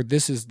lower.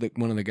 This is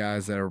one of the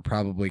guys that are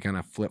probably going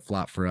to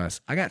flip-flop for us.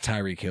 I got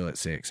Tyreek Hill at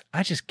 6.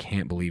 I just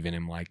can't believe in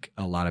him like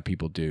a lot of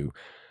people do.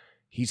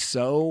 He's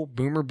so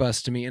boomer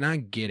bust to me, and I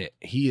get it.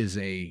 He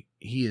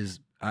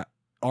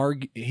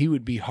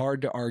would be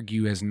hard to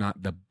argue as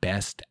not the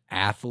best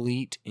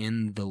athlete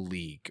in the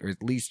league, or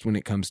at least when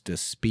it comes to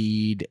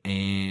speed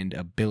and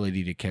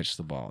ability to catch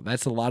the ball.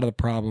 That's a lot of the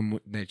problem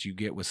that you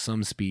get with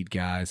some speed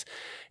guys,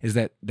 is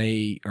that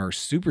they are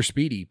super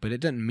speedy, but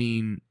it doesn't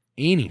mean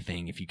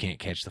anything if you can't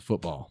catch the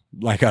football.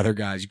 Like other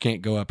guys, you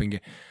can't go up and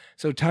get.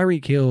 So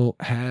Tyreek Hill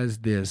has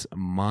this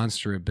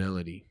monster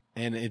ability,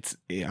 and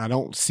I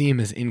don't see him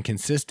as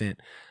inconsistent.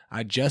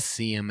 I just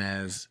see him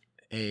as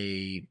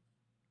a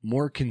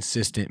more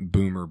consistent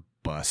boomer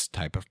bust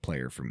type of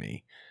player for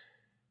me.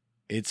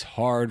 It's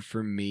hard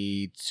for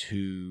me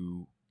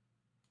to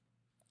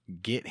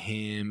get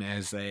him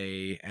as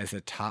a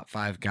top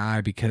 5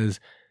 guy, because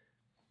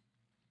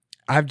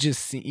I've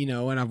just seen,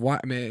 and I've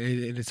watched.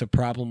 It's a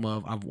problem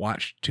of I've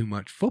watched too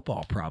much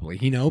football, probably,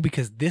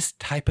 because this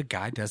type of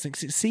guy doesn't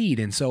succeed,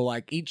 and so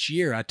like each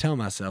year I tell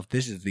myself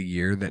this is the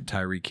year that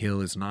Tyreek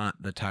Hill is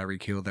not the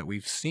Tyreek Hill that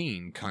we've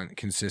seen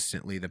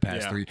consistently the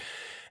past 3,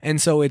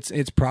 and so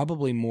it's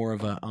probably more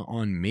of a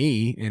on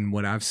me in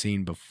what I've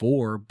seen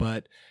before,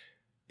 but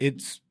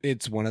it's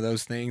one of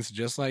those things,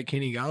 just like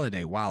Kenny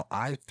Golladay. While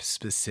I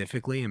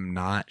specifically am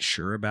not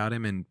sure about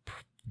him and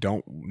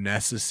don't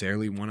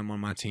necessarily want him on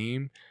my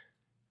team,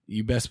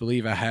 you best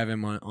believe I have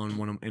him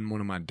in one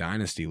of my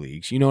dynasty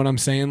leagues. You know what I'm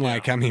saying?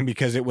 Like, I mean,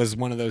 because it was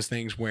one of those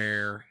things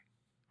where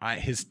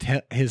his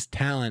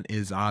talent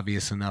is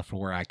obvious enough for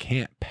where I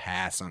can't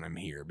pass on him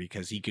here,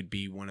 because he could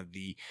be one of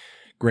the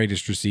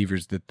greatest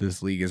receivers that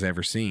this league has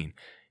ever seen.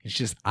 It's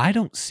just I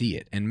don't see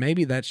it, and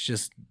maybe that's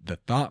just the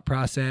thought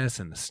process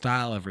and the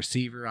style of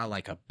receiver. I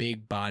like a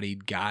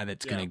big-bodied guy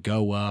that's going to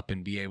go up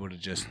and be able to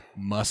just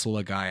muscle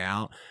a guy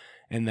out,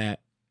 and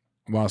that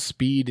while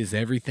speed is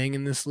everything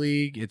in this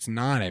league, it's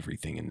not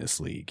everything in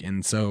this league.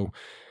 And so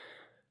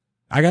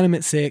I got him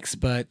at 6,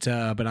 but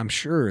I'm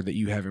sure that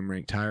you have him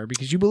ranked higher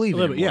because you believe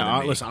in him.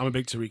 Yeah, listen, I'm a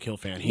big Tyreek Hill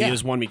fan. He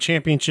has won me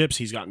championships.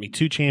 He's gotten me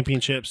 2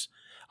 championships.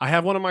 I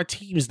have one of my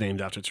teams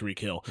named after Tyreek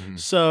Hill. Mm-hmm.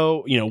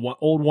 So,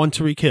 old one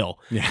Tyreek Hill.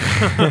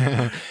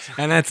 Yeah.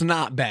 And that's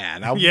not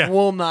bad. I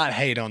will not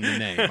hate on the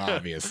name,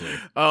 obviously.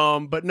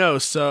 But no,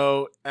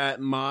 so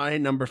at my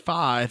number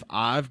 5,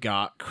 I've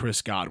got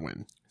Chris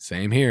Godwin.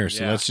 Same here.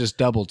 So let's just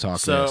double talk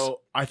this.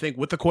 So I think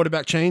with the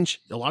quarterback change,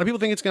 a lot of people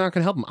think it's not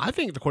going to help him. I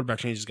think the quarterback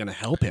change is going to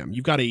help him.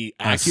 You've got a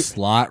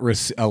slot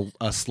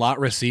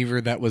receiver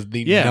that was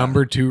the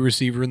number 2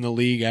 receiver in the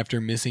league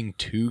after missing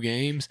 2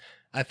 games.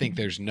 I think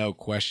there's no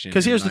question.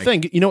 Because here's the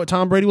thing. You know what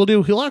Tom Brady will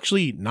do? He'll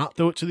actually not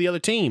throw it to the other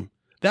team.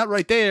 That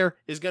right there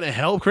is going to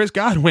help Chris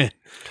Godwin.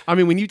 I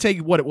mean, when you take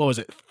what was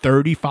it,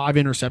 35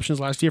 interceptions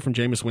last year from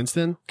Jameis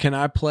Winston? Can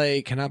I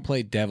play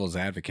devil's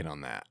advocate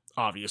on that?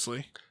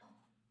 Obviously.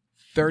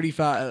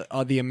 35,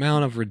 the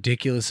amount of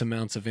ridiculous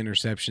amounts of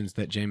interceptions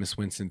that Jameis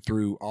Winston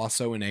threw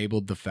also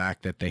enabled the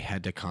fact that they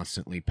had to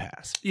constantly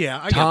pass. Yeah,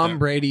 I get Tom that.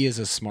 Brady is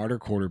a smarter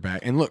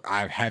quarterback. And look,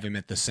 I have him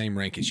at the same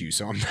rank as you,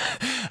 so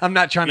I'm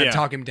not trying to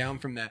talk him down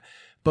from that.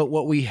 But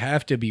what we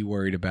have to be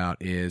worried about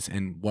is,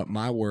 and what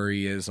my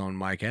worry is on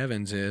Mike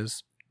Evans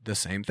is the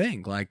same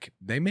thing. Like,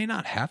 they may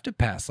not have to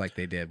pass like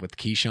they did with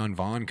Keyshawn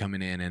Vaughn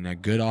coming in and a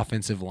good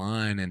offensive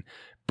line, and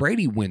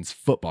Brady wins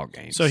football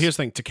games. So here's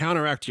the thing. To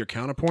counteract your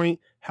counterpoint,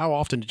 how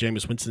often did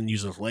Jameis Winston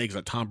use his legs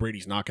that Tom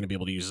Brady's not going to be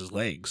able to use his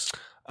legs?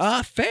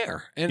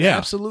 Fair. And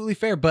absolutely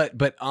fair. But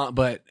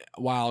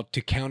while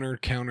to counter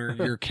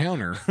your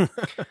counter,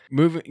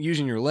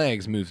 using your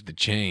legs moves the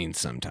chains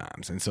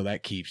sometimes. And so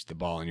that keeps the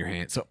ball in your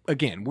hand. So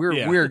again,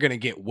 we're going to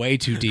get way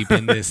too deep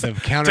in this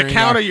of countering to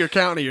counter your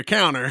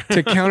counter.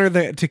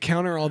 to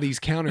counter all these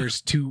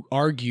counters to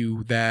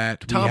argue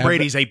that Tom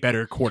Brady's a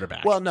better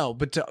quarterback. Well, no,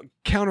 but to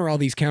counter all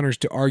these counters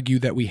to argue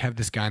that we have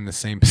this guy in the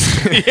same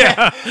position.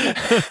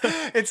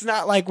 It's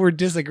not like we're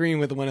disagreeing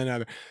with one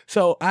another.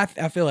 So I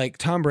feel like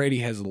Tom Brady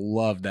has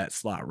loved that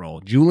slot role.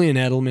 Julian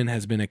Edelman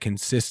has been a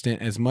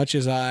consistent, as much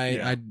as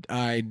I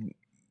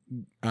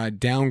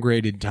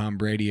downgraded Tom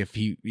Brady. If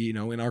he,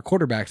 in our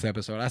quarterbacks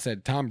episode, I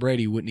said Tom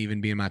Brady wouldn't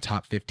even be in my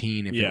top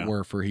 15 if it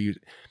were for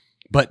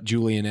but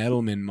Julian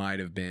Edelman might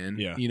have been.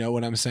 Yeah. You know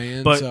what I'm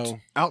saying? But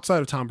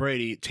outside of Tom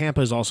Brady, Tampa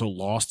has also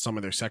lost some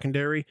of their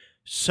secondary.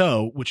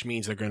 which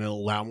means they're going to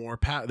allow more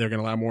they're going to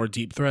allow more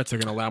deep threats. They're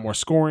going to allow more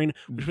scoring,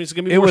 which means it's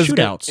going to be more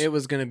shootouts. It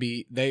was going to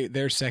be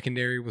their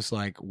secondary was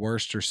like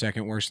worst or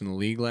second worst in the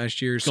league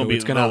last year, so gonna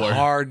it's going to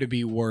hard to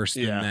be worse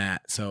than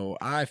that. So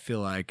I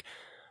feel like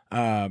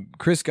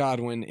Chris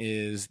Godwin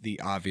is the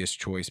obvious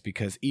choice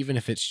because even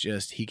if it's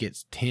just he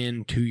gets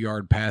 10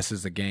 2-yard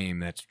passes a game,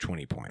 that's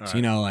 20 points.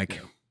 Right.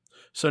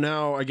 So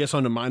now I guess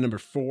on to my number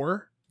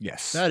 4.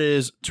 Yes, that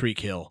is Tyreek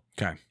Hill.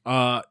 Okay.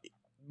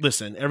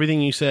 Listen,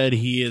 everything you said,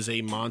 he is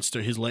a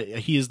monster.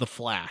 He is the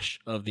Flash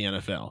of the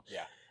NFL.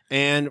 Yeah.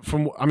 And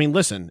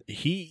listen,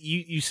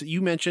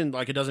 you mentioned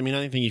like it doesn't mean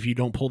anything if you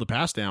don't pull the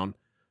pass down.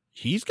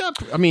 He's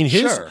got.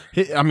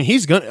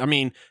 He's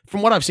gonna.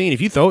 From what I've seen,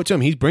 if you throw it to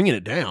him, he's bringing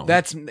it down.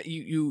 That's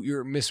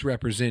you're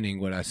misrepresenting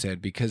what I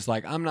said because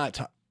like I'm not.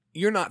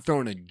 You're not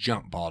throwing a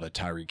jump ball to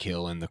Tyreek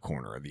Hill in the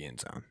corner of the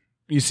end zone.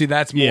 You see,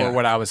 that's more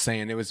what I was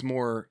saying. It was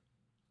more.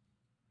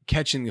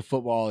 Catching the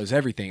football is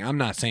everything. I'm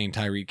not saying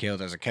Tyreek Hill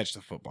doesn't catch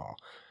the football.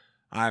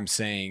 I'm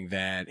saying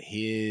that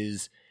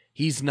he's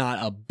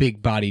not a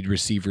big-bodied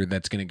receiver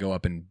that's going to go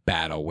up and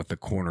battle with the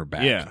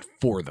cornerback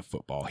for the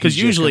football. Because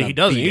usually he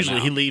doesn't.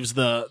 Usually he leaves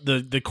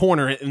the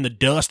corner in the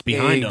dust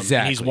behind him.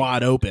 And he's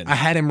wide open. I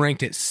had him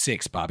ranked at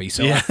 6, Bobby,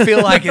 so I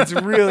feel like it's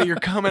really you're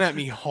coming at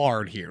me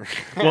hard here.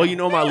 Well, you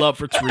know my love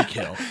for Tyreek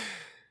Hill.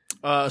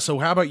 So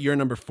how about your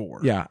number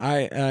 4? Yeah,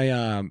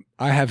 I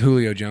have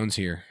Julio Jones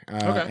here.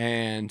 Okay.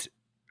 And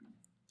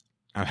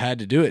I've had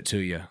to do it to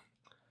you.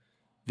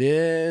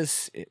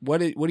 What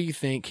do you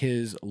think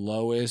his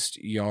lowest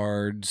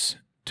yards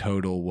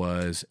total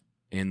was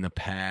in the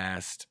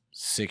past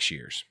 6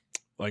 years?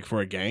 Like for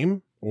a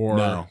game or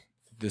no,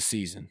 the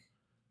season?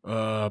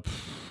 Yards,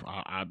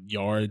 I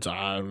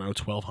don't know,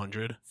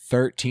 1,200.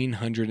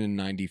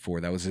 1,394.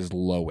 That was his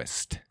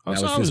lowest. Oh,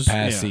 that was his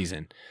past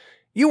season.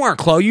 You weren't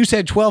close. You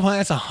said 1,200.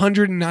 That's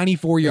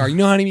 194 yards. You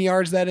know how many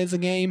yards that is a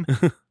game?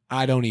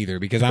 I don't either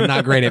because I'm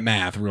not great at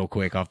math. Real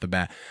quick off the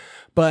bat.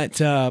 But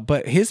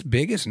his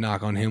biggest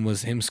knock on him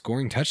was him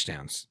scoring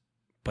touchdowns.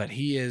 But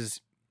he has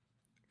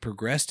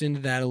progressed into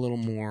that a little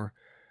more.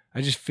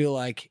 I just feel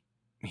like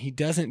he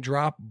doesn't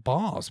drop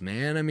balls,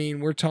 man. I mean,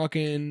 we're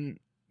talking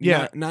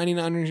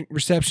 99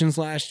 receptions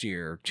last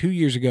year. 2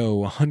 years ago,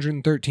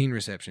 113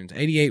 receptions,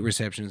 88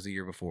 receptions the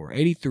year before,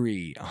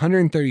 83,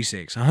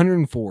 136,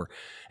 104.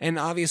 And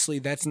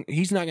obviously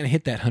he's not going to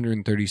hit that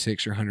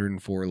 136 or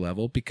 104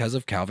 level because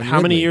of Calvin Ridley.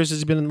 How many years has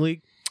he been in the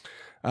league?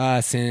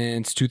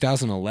 Since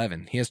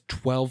 2011. He has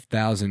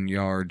 12,000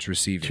 yards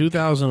receiving.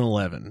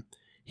 2011.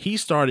 He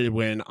started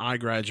when I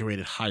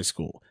graduated high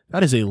school.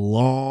 That is a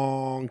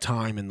long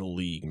time in the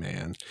league,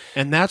 man.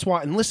 And that's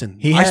why, and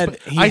listen,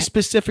 I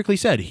specifically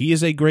said he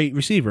is a great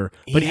receiver,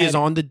 but he is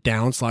on the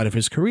downslide of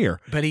his career.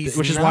 But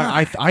which is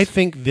why I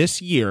think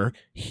this year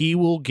he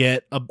will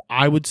get,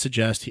 I would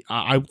suggest,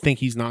 I think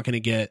he's not going to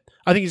get,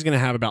 I think he's going to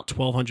have about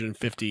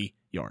 1,250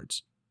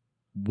 yards.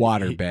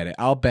 Water bet it.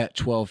 I'll bet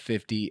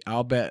 1,250.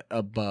 I'll bet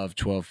above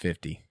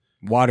 1,250.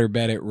 Water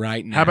bet it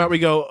right now. How about we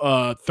go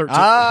 1,300?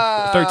 All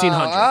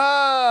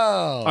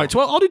right,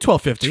 I'll do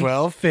 1,250.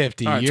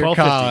 1,250. Right, You're 1250.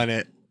 calling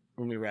it.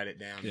 Let me write it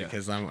down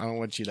because I don't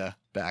want you to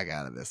back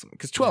out of this one.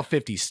 Because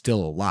 1,250 is still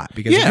a lot.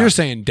 Because if you're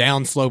saying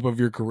downslope of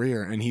your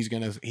career and he's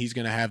gonna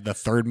have the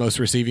third most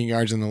receiving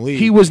yards in the league.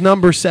 He was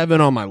number 7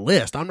 on my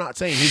list. I'm not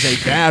saying he's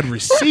a bad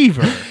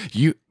receiver.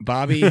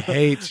 Bobby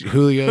hates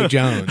Julio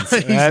Jones.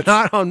 He's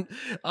not on.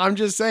 I'm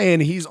just saying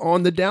he's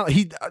on the down.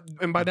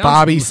 And by down.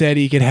 Bobby said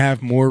he could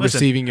have more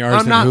receiving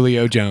yards than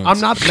Julio Jones.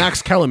 I'm not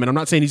Max Kellerman. I'm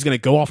not saying he's going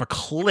to go off a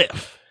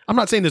cliff. I'm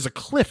not saying there's a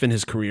cliff in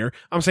his career.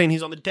 I'm saying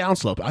he's on the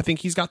downslope. I think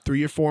he's got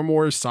 3 or 4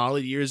 more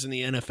solid years in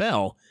the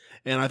NFL.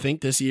 And I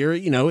think this year,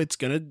 it's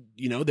going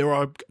to, there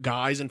are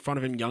guys in front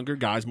of him, younger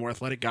guys, more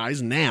athletic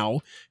guys now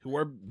who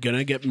are going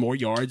to get more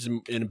yards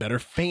in a better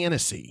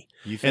fantasy.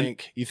 You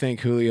think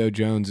Julio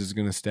Jones is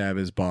going to stab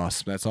his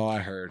boss? That's all I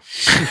heard.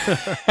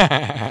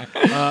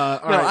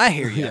 I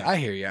hear you. I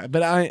hear you.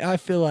 But I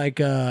feel like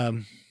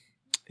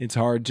it's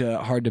hard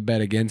to bet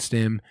against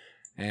him.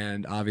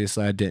 And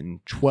obviously I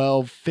didn't.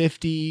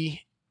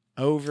 1,250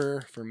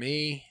 over for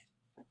me.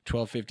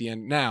 1,250.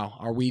 And now,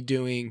 are we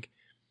doing...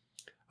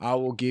 I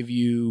will give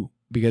you...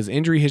 Because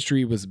injury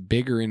history was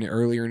bigger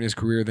earlier in his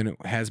career than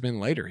it has been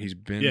later. He's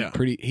been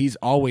he's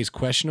always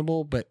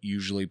questionable, but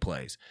usually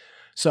plays.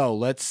 So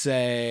let's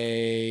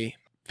say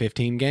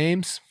 15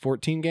 games,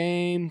 14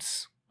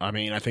 games. I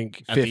mean, I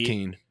think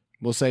 15.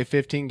 We'll say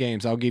 15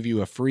 games. I'll give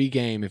you a free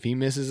game. If he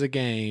misses a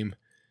game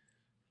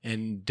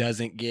and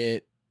doesn't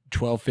get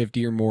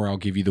 1,250 or more, I'll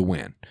give you the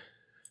win.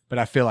 But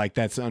I feel like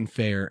that's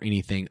unfair.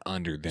 Anything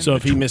under than so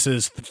if he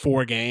misses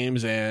 4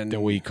 games and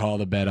then we call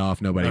the bet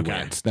off, nobody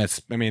wins.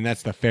 That's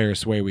the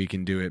fairest way we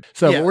can do it.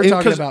 So we're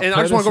talking about. And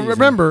I just want to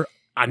remember,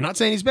 I'm not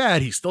saying he's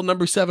bad. He's still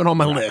number 7 on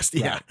my list.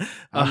 Yeah,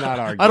 I'm not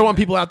arguing. I don't want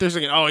people out there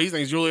saying, "Oh, he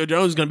thinks Julio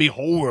Jones is going to be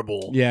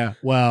horrible." Yeah,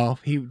 well,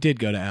 he did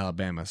go to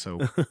Alabama, so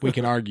we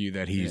can argue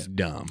that he's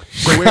dumb.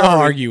 So we'll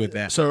argue with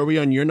that. So are we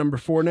on your number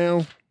 4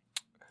 now?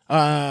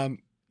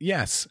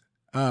 Yes.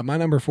 My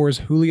number 4 is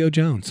Julio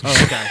Jones.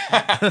 Oh, okay.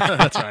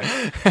 That's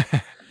right.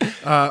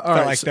 All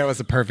right, like that was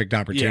a perfect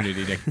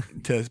opportunity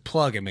to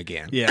plug him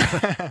again.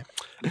 Yeah.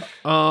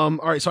 All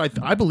right. So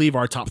I believe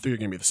our top three are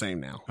going to be the same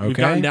now. We've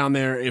Okay. gotten down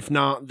there. If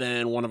not,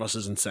 then one of us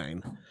is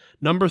insane.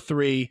 Number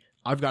 3,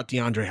 I've got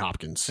DeAndre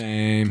Hopkins.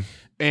 Same.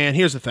 And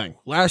here's the thing.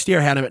 Last year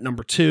I had him at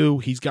number 2.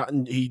 He's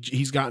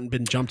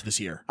been jumped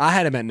this year. I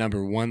had him at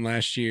number 1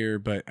 last year,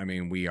 but I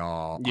mean, we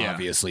all Yeah.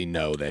 obviously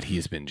know that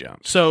he's been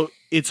jumped. So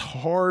it's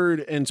hard,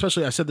 and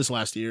especially I said this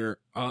last year.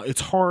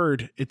 It's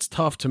hard. It's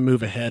tough to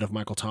move ahead of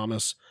Michael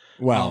Thomas.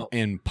 Well,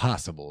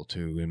 impossible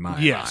to, in my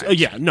Yes.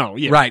 mind.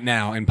 Yeah. Right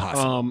now,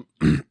 impossible.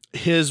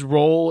 His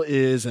role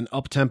is an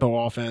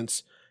up-tempo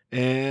offense,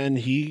 and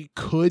he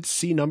could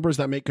see numbers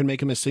that could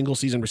make him a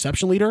single-season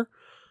reception leader.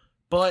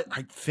 But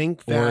I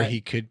think that Or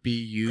he could be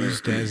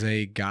used as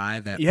a guy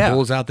that Yeah.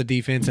 pulls out the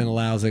defense and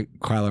allows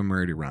Kyler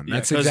Murray to run.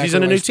 That's because exactly he's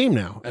in a why new he's- team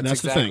now, and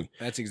that's the thing.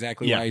 That's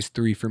exactly Yeah. why he's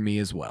 3 for me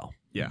as well.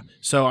 Yeah.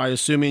 So I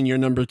assuming your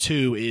number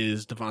 2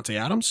 is Devontae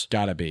Adams.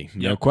 Gotta be.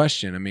 No Yep.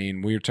 question. I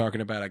mean, we were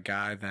talking about a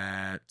guy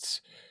that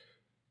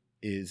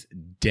is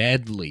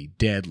deadly.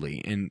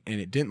 And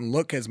it didn't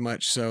look as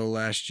much so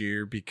last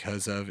year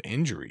because of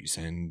injuries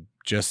and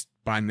just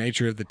by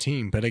nature of the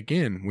team. But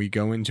again, we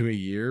go into a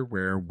year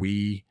where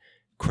we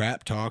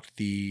crap talked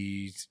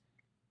the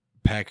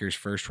Packers'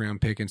 first round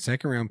pick and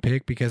second round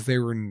pick because they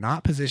were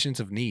not positions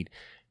of need.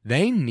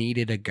 They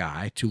needed a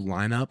guy to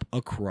line up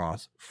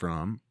across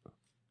from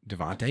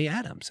Devontae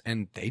Adams,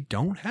 and they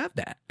don't have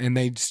that, and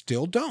they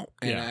still don't.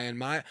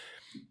 Yeah.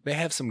 They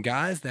have some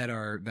guys that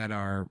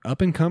are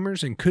up and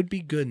comers and could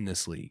be good in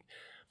this league,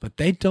 but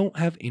they don't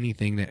have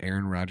anything that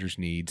Aaron Rodgers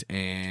needs,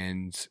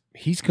 and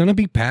he's going to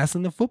be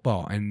passing the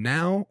football. And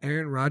now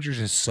Aaron Rodgers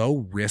is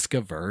so risk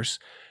averse,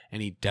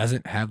 and he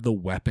doesn't have the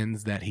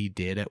weapons that he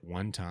did at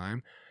one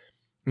time,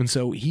 and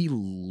so he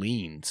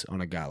leans on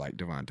a guy like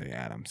Devontae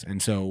Adams.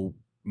 And so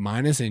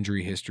minus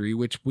injury history,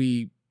 which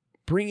we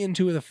bring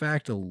into the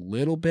fact a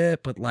little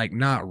bit, but like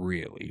not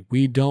really.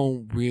 We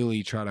don't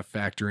really try to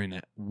factor in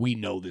that we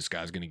know this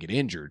guy's going to get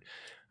injured.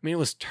 I mean, it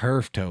was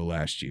turf toe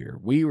last year.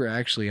 We were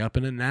actually up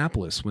in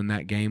Annapolis when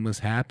that game was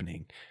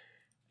happening.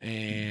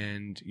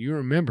 And you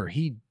remember,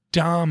 he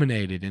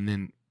dominated. And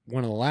then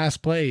one of the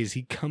last plays,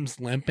 he comes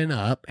limping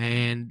up,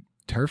 and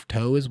turf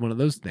toe is one of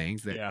those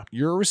things that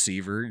you're a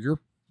receiver, your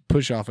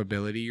push-off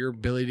ability, your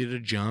ability to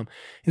jump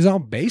is all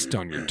based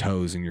on your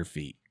toes and your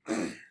feet.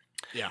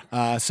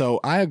 Yeah. So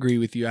I agree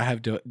with you. I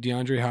have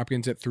DeAndre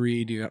Hopkins at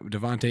 3,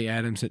 Devontae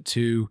Adams at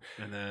 2,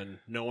 And then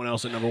no one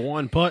else at number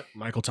 1 but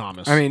Michael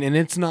Thomas. I mean, and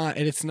it's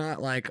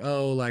not like,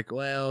 oh, like,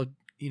 well,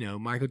 you know,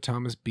 Michael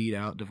Thomas beat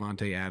out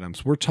Devontae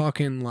Adams. We're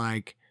talking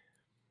like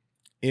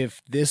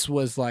if this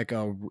was like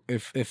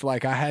if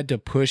like I had to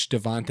push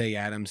Devontae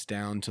Adams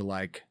down to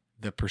like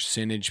the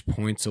percentage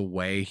points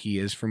away he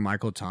is from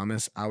Michael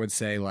Thomas, I would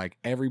say like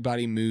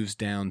everybody moves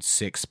down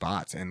 6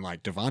 spots, and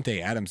like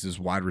Devontae Adams is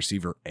wide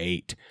receiver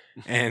 8.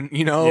 And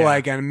you know,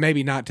 like, and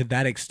maybe not to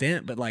that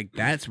extent, but like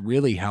that's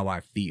really how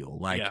I feel.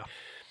 Like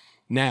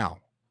now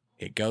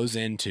it goes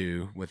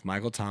into with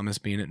Michael Thomas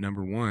being at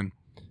number 1.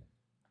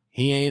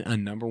 He ain't a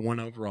number 1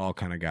 overall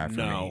kind of guy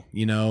for me.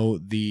 You know,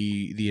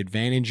 the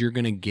advantage you're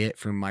going to get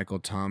from Michael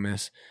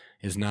Thomas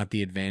is not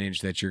the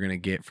advantage that you're going to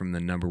get from the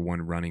number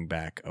 1 running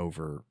back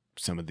over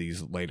some of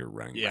these later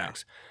running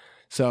backs.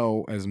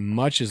 So as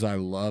much as I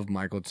love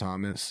Michael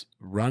Thomas,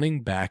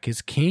 running back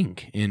is king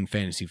in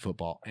fantasy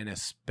football, and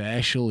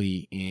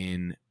especially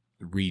in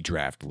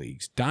redraft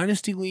leagues.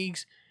 Dynasty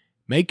leagues,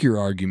 make your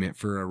argument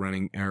for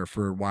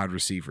a wide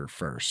receiver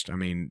first. I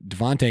mean,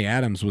 Devontae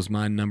Adams was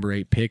my number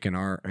 8 pick in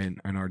our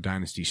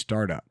dynasty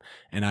startup,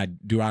 and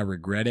do I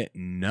regret it?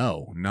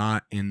 No,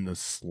 not in the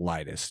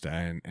slightest.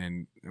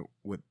 And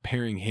with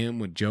pairing him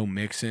with Joe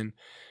Mixon,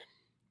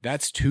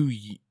 that's two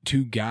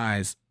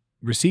guys.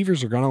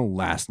 Receivers are going to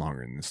last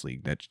longer in this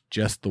league. That's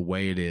just the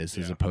way it is,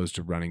 as opposed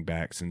to running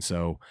backs. And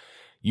so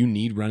you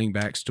need running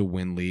backs to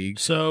win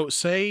leagues. So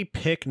say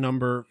pick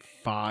number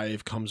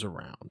 5 comes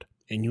around,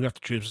 and you have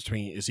to choose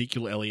between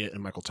Ezekiel Elliott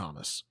and Michael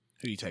Thomas.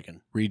 Who are you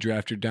taking?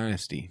 Redraft or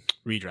dynasty?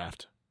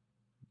 Redraft.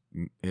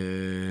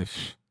 That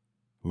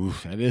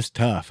is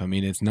tough. I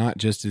mean, it's not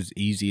just as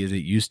easy as it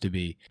used to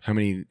be. How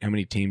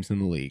many teams in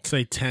the league?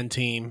 Say 10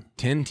 team.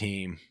 10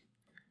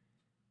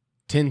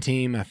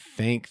 team, I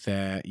think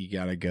that you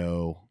got to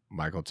go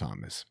Michael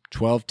Thomas.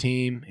 12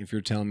 team, if you're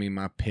telling me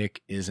my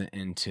pick isn't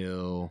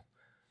until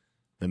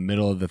the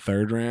middle of the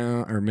 3rd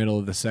round or middle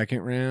of the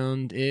 2nd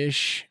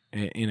round-ish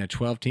in a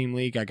 12-team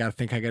league, I got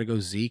to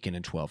go Zeke in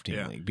a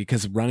 12-team league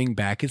because running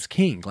back is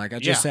king. Like I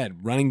just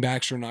said, running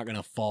backs are not going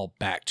to fall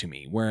back to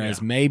me.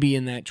 Whereas maybe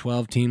in that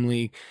 12-team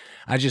league,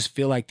 I just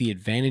feel like the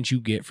advantage you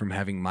get from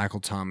having Michael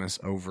Thomas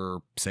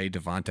over, say,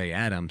 Devontae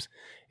Adams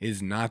is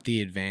not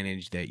the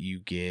advantage that you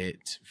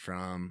get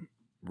from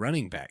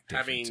running back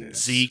differences. Having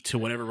Zeke to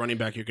whatever running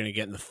back you're going to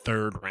get in the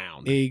 3rd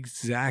round.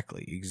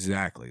 Exactly.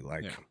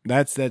 Like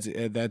that's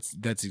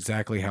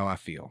exactly how I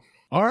feel.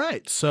 All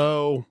right.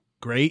 So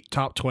great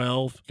top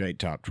 12. Great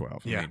top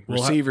 12. Yeah. I mean,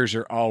 receivers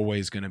are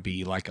always going to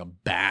be like a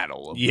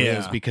battle of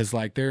Yeah. because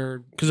like they're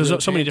Because there's real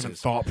so many different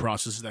chances. thought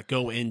processes that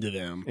go into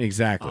them.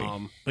 Exactly.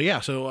 But yeah,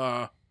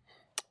 so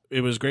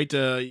it was great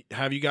to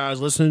have you guys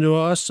listening to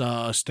us.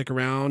 Stick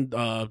around.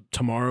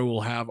 Tomorrow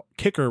we'll have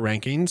kicker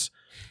rankings.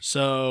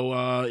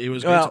 So it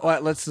was great.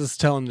 Well, let's just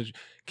tell them the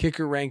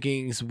kicker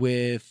rankings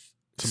with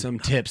some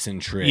tips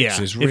and tricks. Yeah,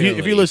 is if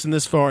really, you listen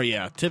this far,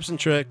 yeah, tips and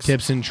tricks.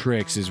 tips and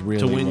tricks is really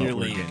to win what your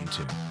we're league. getting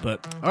to.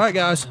 But all right,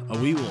 guys,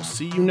 we will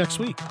see you next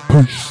week.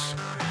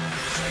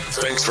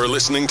 Thanks for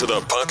listening to the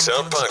Pucks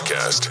Out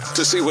Podcast.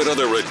 To see what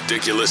other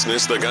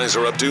ridiculousness the guys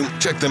are up to,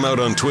 check them out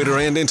on Twitter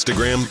and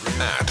Instagram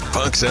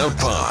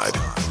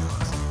 @PucksOutPod.